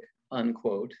Arabic,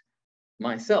 unquote,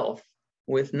 myself,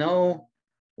 with no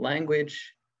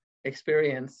language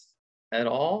experience at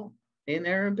all in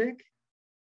Arabic.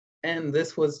 And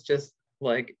this was just,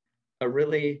 like, a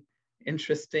really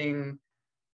interesting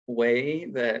way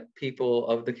that people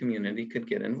of the community could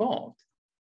get involved.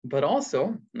 But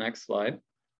also, next slide,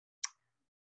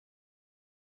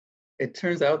 it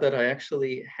turns out that I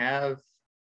actually have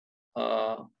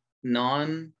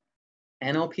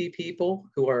non-NLP people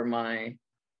who are my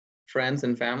friends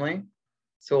and family.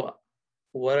 So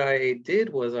what I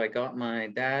did was I got my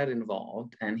dad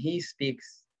involved, and he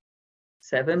speaks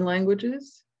 7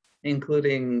 languages,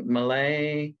 including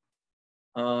Malay,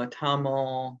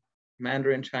 Tamil,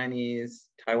 Mandarin Chinese,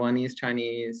 Taiwanese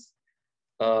Chinese,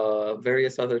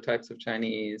 various other types of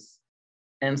Chinese.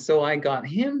 And so I got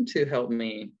him to help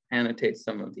me annotate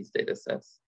some of these data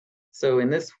sets. So in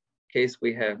this case,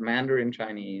 we have Mandarin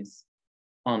Chinese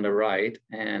on the right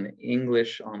and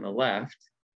English on the left.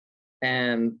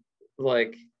 And,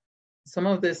 like, some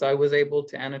of this I was able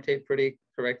to annotate pretty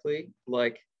correctly.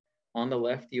 Like, on the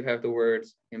left, you have the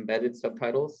words embedded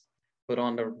subtitles, but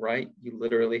on the right, you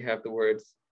literally have the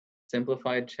words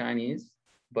simplified Chinese,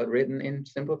 but written in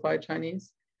simplified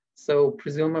Chinese. So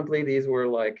presumably these were,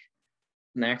 like,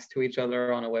 next to each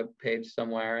other on a web page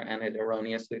somewhere, and it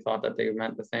erroneously thought that they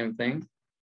meant the same thing.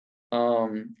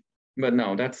 But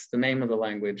no, that's the name of the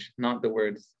language, not the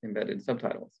words embedded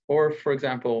subtitles. Or, for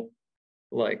example,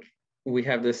 like, we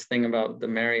have this thing about the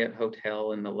Marriott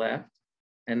Hotel in the left,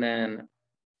 and then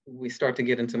we start to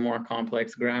get into more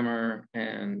complex grammar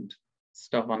and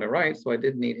stuff on the right. So I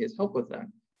did need his help with that.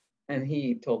 And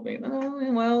he told me,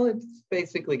 oh, well, it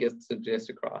basically gets the gist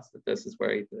across that this is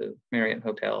where the Marriott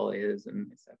Hotel is,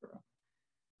 and etc.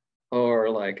 or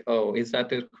like, oh, is that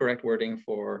the correct wording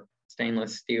for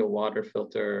stainless steel water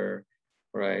filter,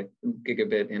 right?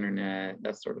 Gigabit internet,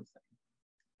 that sort of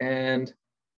thing. And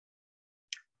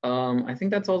I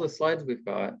think that's all the slides we've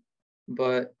got.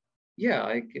 But yeah,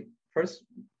 I first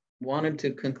wanted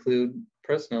to conclude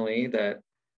personally that,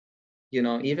 you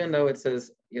know, even though it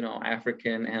says, you know,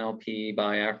 African NLP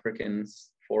by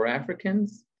Africans for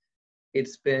Africans,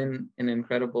 it's been an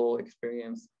incredible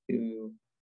experience to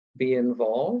be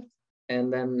involved.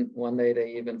 And then one day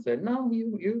they even said, no,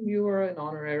 you are an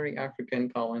honorary African,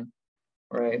 Colin,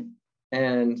 right?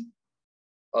 And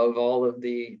of all of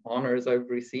the honors I've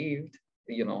received,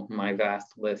 you know, my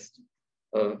vast list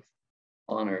of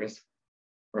honors,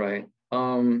 right?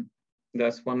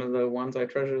 That's one of the ones I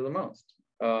treasure the most.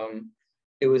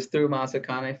 It was through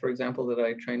Masakhane, for example, that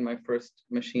I trained my first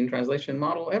machine translation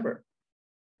model ever,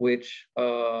 which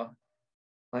I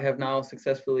have now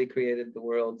successfully created the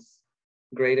world's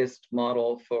greatest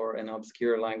model for an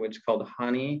obscure language called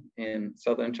Hani in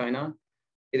southern China.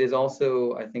 It is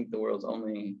also, I think, the world's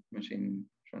only machine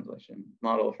translation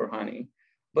model for Hani.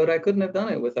 But I couldn't have done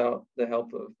it without the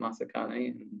help of Masakhane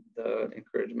and the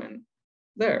encouragement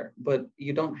there. But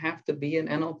you don't have to be an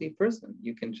NLP person.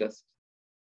 You can just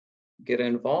get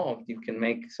involved. You can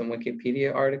make some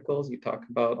Wikipedia articles. You talk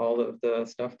about all of the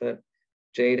stuff that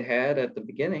Jade had at the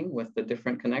beginning with the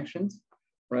different connections,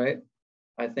 right?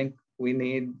 I think we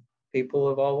need people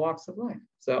of all walks of life.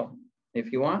 So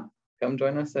if you want, come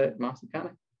join us at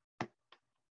Masakhane.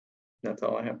 That's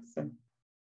all I have to say.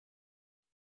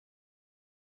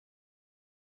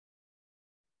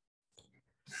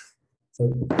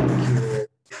 So thank you.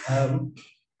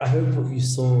 I hope what you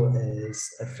saw is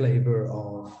a flavor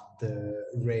of the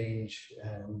range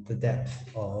and the depth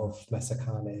of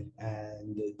Masakhane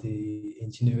and the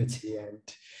ingenuity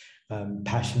and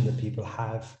passion that people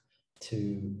have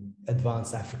to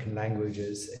advance African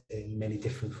languages in many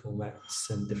different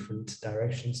formats and different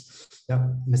directions.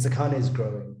 Now, Masakhane is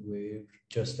growing. We're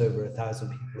just over 1,000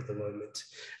 people at the moment,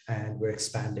 and we're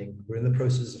expanding. We're in the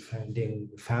process of founding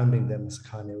the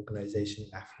Masakhane organization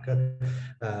in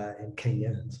Africa, in Kenya.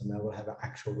 And so now we'll have an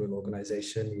actual real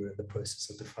organization. We're in the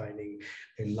process of defining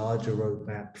a larger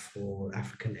roadmap for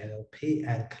African NLP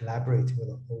and collaborating with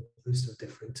a whole host of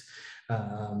different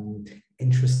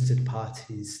interested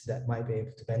parties that might be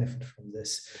able to benefit from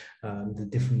this. The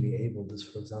differently abled is,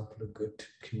 for example, a good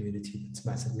community that's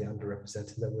massively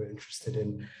underrepresented that we're interested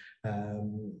in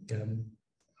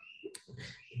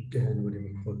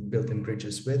building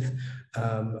bridges with.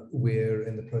 We're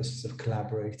in the process of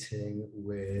collaborating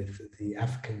with the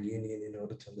African Union in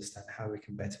order to understand how we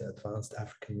can better advance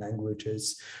African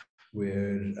languages.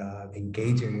 We're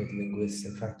engaging with linguists.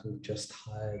 In fact, we've just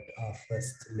hired our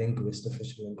first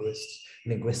official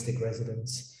linguistic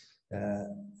residents,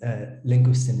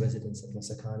 linguists in residence at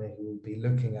Masakhane, who will be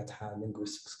looking at how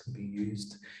linguistics can be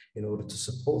used in order to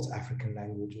support African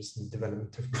languages and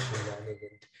development of machine learning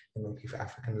and NLP for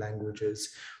African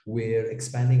languages. We're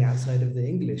expanding outside of the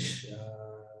English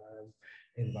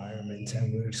environment,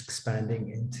 and we're expanding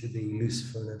into the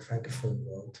Lusophone and Francophone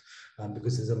world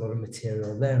because there's a lot of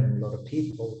material there and a lot of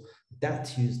people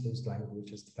that use those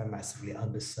languages that are massively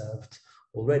underserved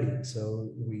already. So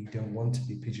we don't want to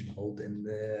be pigeonholed in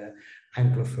the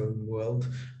Anglophone world.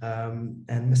 And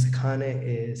Masakhane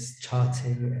is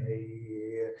charting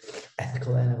a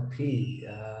ethical NLP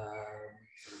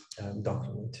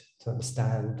document to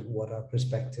understand what our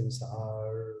perspectives,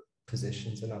 our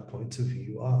positions and our points of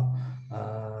view are.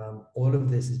 All of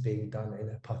this is being done in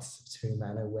a participatory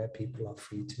manner where people are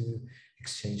free to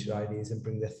exchange their ideas and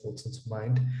bring their thoughts into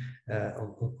mind,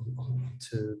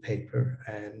 onto paper.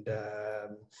 And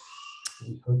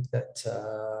we hope that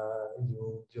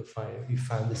you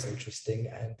find this interesting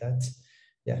and that,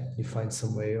 yeah, you find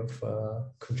some way of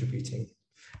contributing.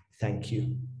 Thank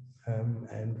you.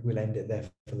 And we'll end it there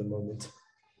for the moment.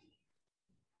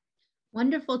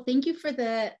 Wonderful. Thank you for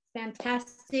the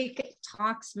fantastic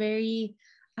talks, very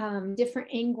different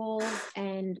angles,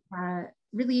 and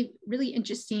really, really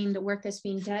interesting, the work that's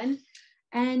being done.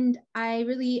 And I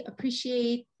really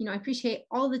appreciate, I appreciate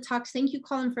all the talks. Thank you,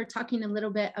 Colin, for talking a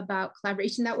little bit about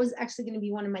collaboration. That was actually going to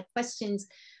be one of my questions,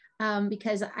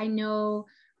 because I know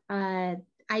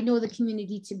the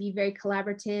community to be very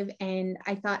collaborative, and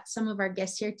I thought some of our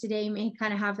guests here today may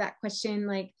kind of have that question,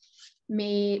 like,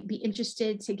 may be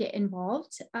interested to get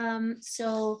involved.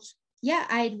 So yeah,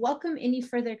 I'd welcome any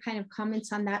further kind of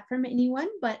comments on that from anyone,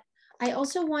 but I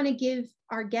also want to give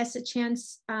our guests a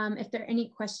chance, if there are any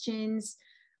questions.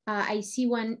 I see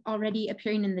one already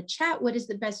appearing in the chat. What is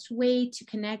the best way to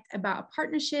connect about a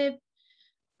partnership?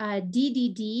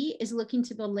 DDD is looking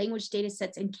to build language data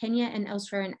sets in Kenya and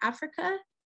elsewhere in Africa.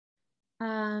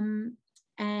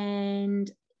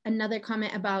 And another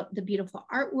comment about the beautiful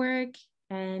artwork,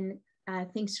 and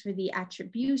thanks for the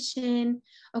attribution.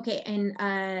 Okay, and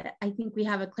I think we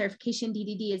have a clarification.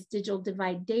 DDD is digital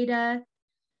divide data.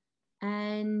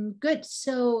 And good.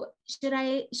 So should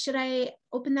I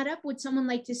open that up? Would someone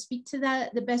like to speak to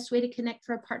that? The best way to connect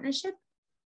for a partnership?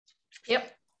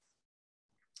 Yep.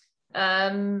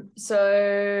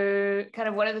 So kind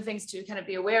of one of the things to kind of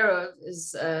be aware of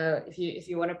is if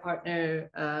you want to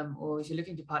partner or if you're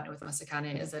looking to partner with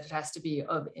Masakhane, is that it has to be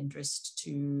of interest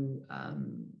to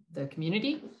the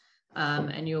community.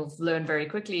 And you'll learn very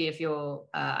quickly if your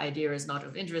idea is not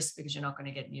of interest, because you're not going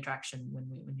to get any traction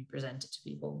when you present it to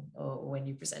people or when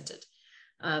you present it.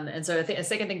 And so I think a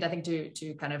second thing I think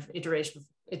to kind of iteration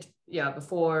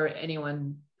before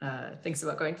anyone thinks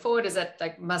about going forward is that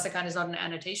like Masakhane is not an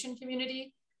annotation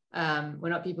community. We're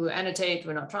not people who annotate,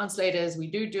 we're not translators. We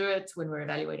do it when we're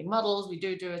evaluating models, we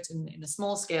do it in a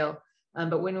small scale.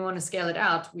 But when we want to scale it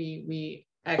out, we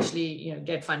actually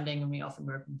get funding, and we often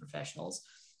work with professionals.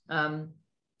 And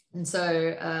so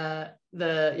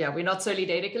we're not solely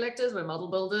data collectors, we're model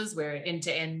builders, we're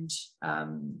end-to-end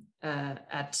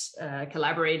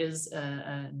collaborators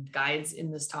and guides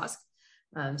in this task.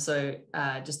 So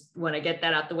just want to get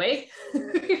that out the way,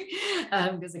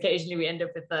 because occasionally we end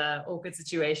up with awkward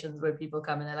situations where people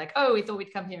come and they're like, oh, we thought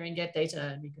we'd come here and get data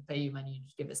and we could pay you money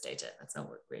and give us data. That's not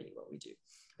really what we do.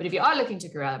 But if you are looking to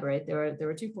collaborate, there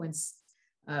are 2 points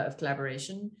of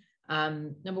collaboration.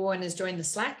 Number one is join the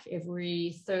Slack.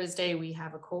 Every Thursday we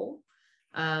have a call,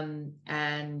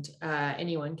 and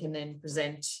anyone can then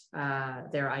present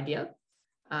their idea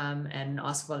and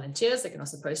ask volunteers. They can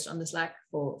also post on the Slack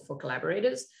for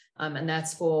collaborators, and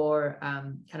that's for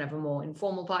kind of a more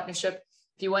informal partnership.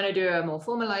 If you want to do a more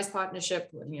formalized partnership,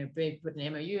 put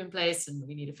an MOU in place, and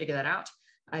we need to figure that out,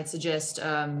 I'd suggest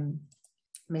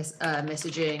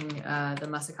messaging the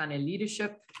Masakhane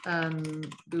leadership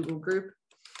Google group.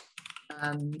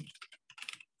 And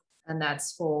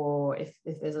that's for if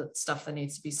there's stuff that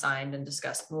needs to be signed and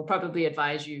discussed. We'll probably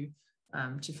advise you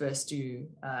to first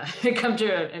come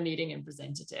to a meeting and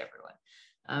present it to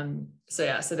everyone.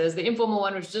 So there's the informal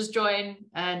one, which just join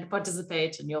and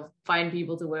participate, and you'll find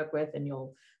people to work with, and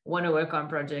you'll want to work on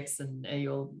projects, and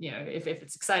you'll, if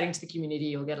it's exciting to the community,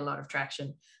 you'll get a lot of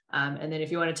traction. And then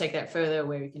if you want to take that further,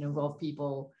 where we can involve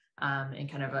people in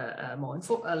kind of a more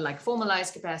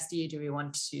formalized capacity, do we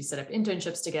want to set up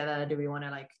internships together? Do we want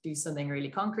to do something really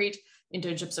concrete?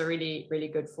 Internships are really, really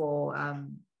good for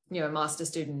master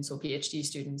students or PhD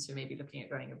students who may be looking at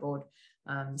going abroad.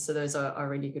 So those are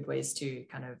really good ways to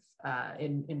kind of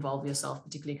involve yourself,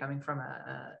 particularly coming from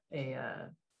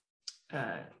an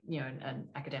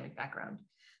academic background.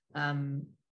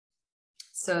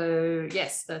 So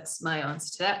yes, that's my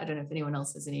answer to that. I don't know if anyone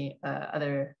else has any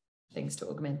other things to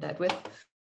augment that with.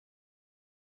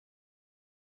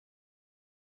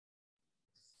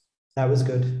 That was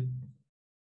good.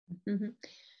 Mm-hmm.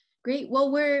 Great.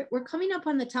 Well, we're coming up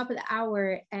on the top of the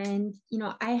hour, and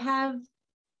I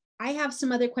have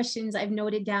some other questions I've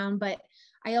noted down, but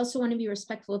I also want to be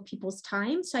respectful of people's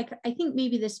time. So I think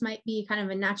maybe this might be kind of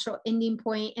a natural ending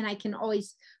point, and I can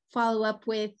always follow up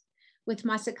with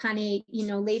Masakhane,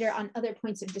 later on other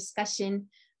points of discussion.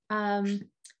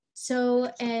 So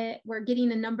we're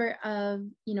getting a number of,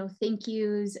 thank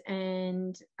yous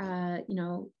and,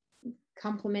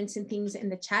 compliments and things in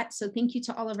the chat. So thank you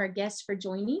to all of our guests for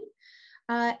joining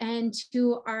and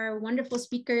to our wonderful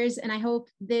speakers. And I hope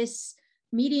this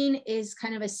meeting is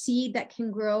kind of a seed that can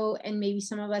grow, and maybe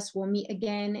some of us will meet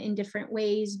again in different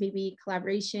ways, maybe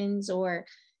collaborations, or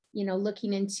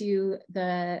looking into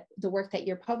the work that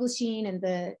you're publishing and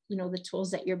the tools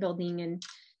that you're building. And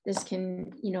this can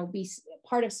be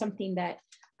part of something that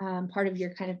part of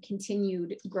your kind of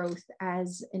continued growth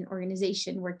as an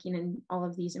organization working in all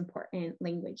of these important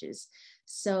languages.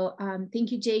 So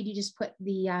thank you, Jade. You just put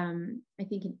the I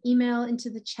think an email into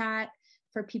the chat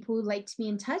for people who'd like to be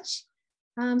in touch.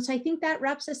 So I think that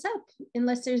wraps us up,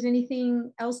 unless there's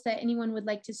anything else that anyone would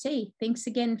like to say. Thanks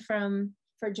again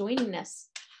for joining us.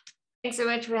 Thanks so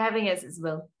much for having us,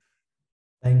 Isabelle.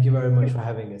 Thank you very much for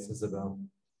having us, Isabelle.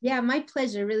 Yeah, my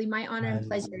pleasure, really my honor and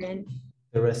pleasure. And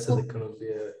the rest of the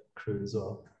Columbia crew as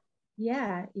well.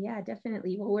 Yeah,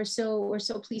 definitely. Well, we're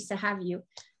so pleased to have you.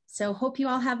 So hope you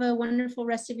all have a wonderful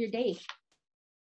rest of your day.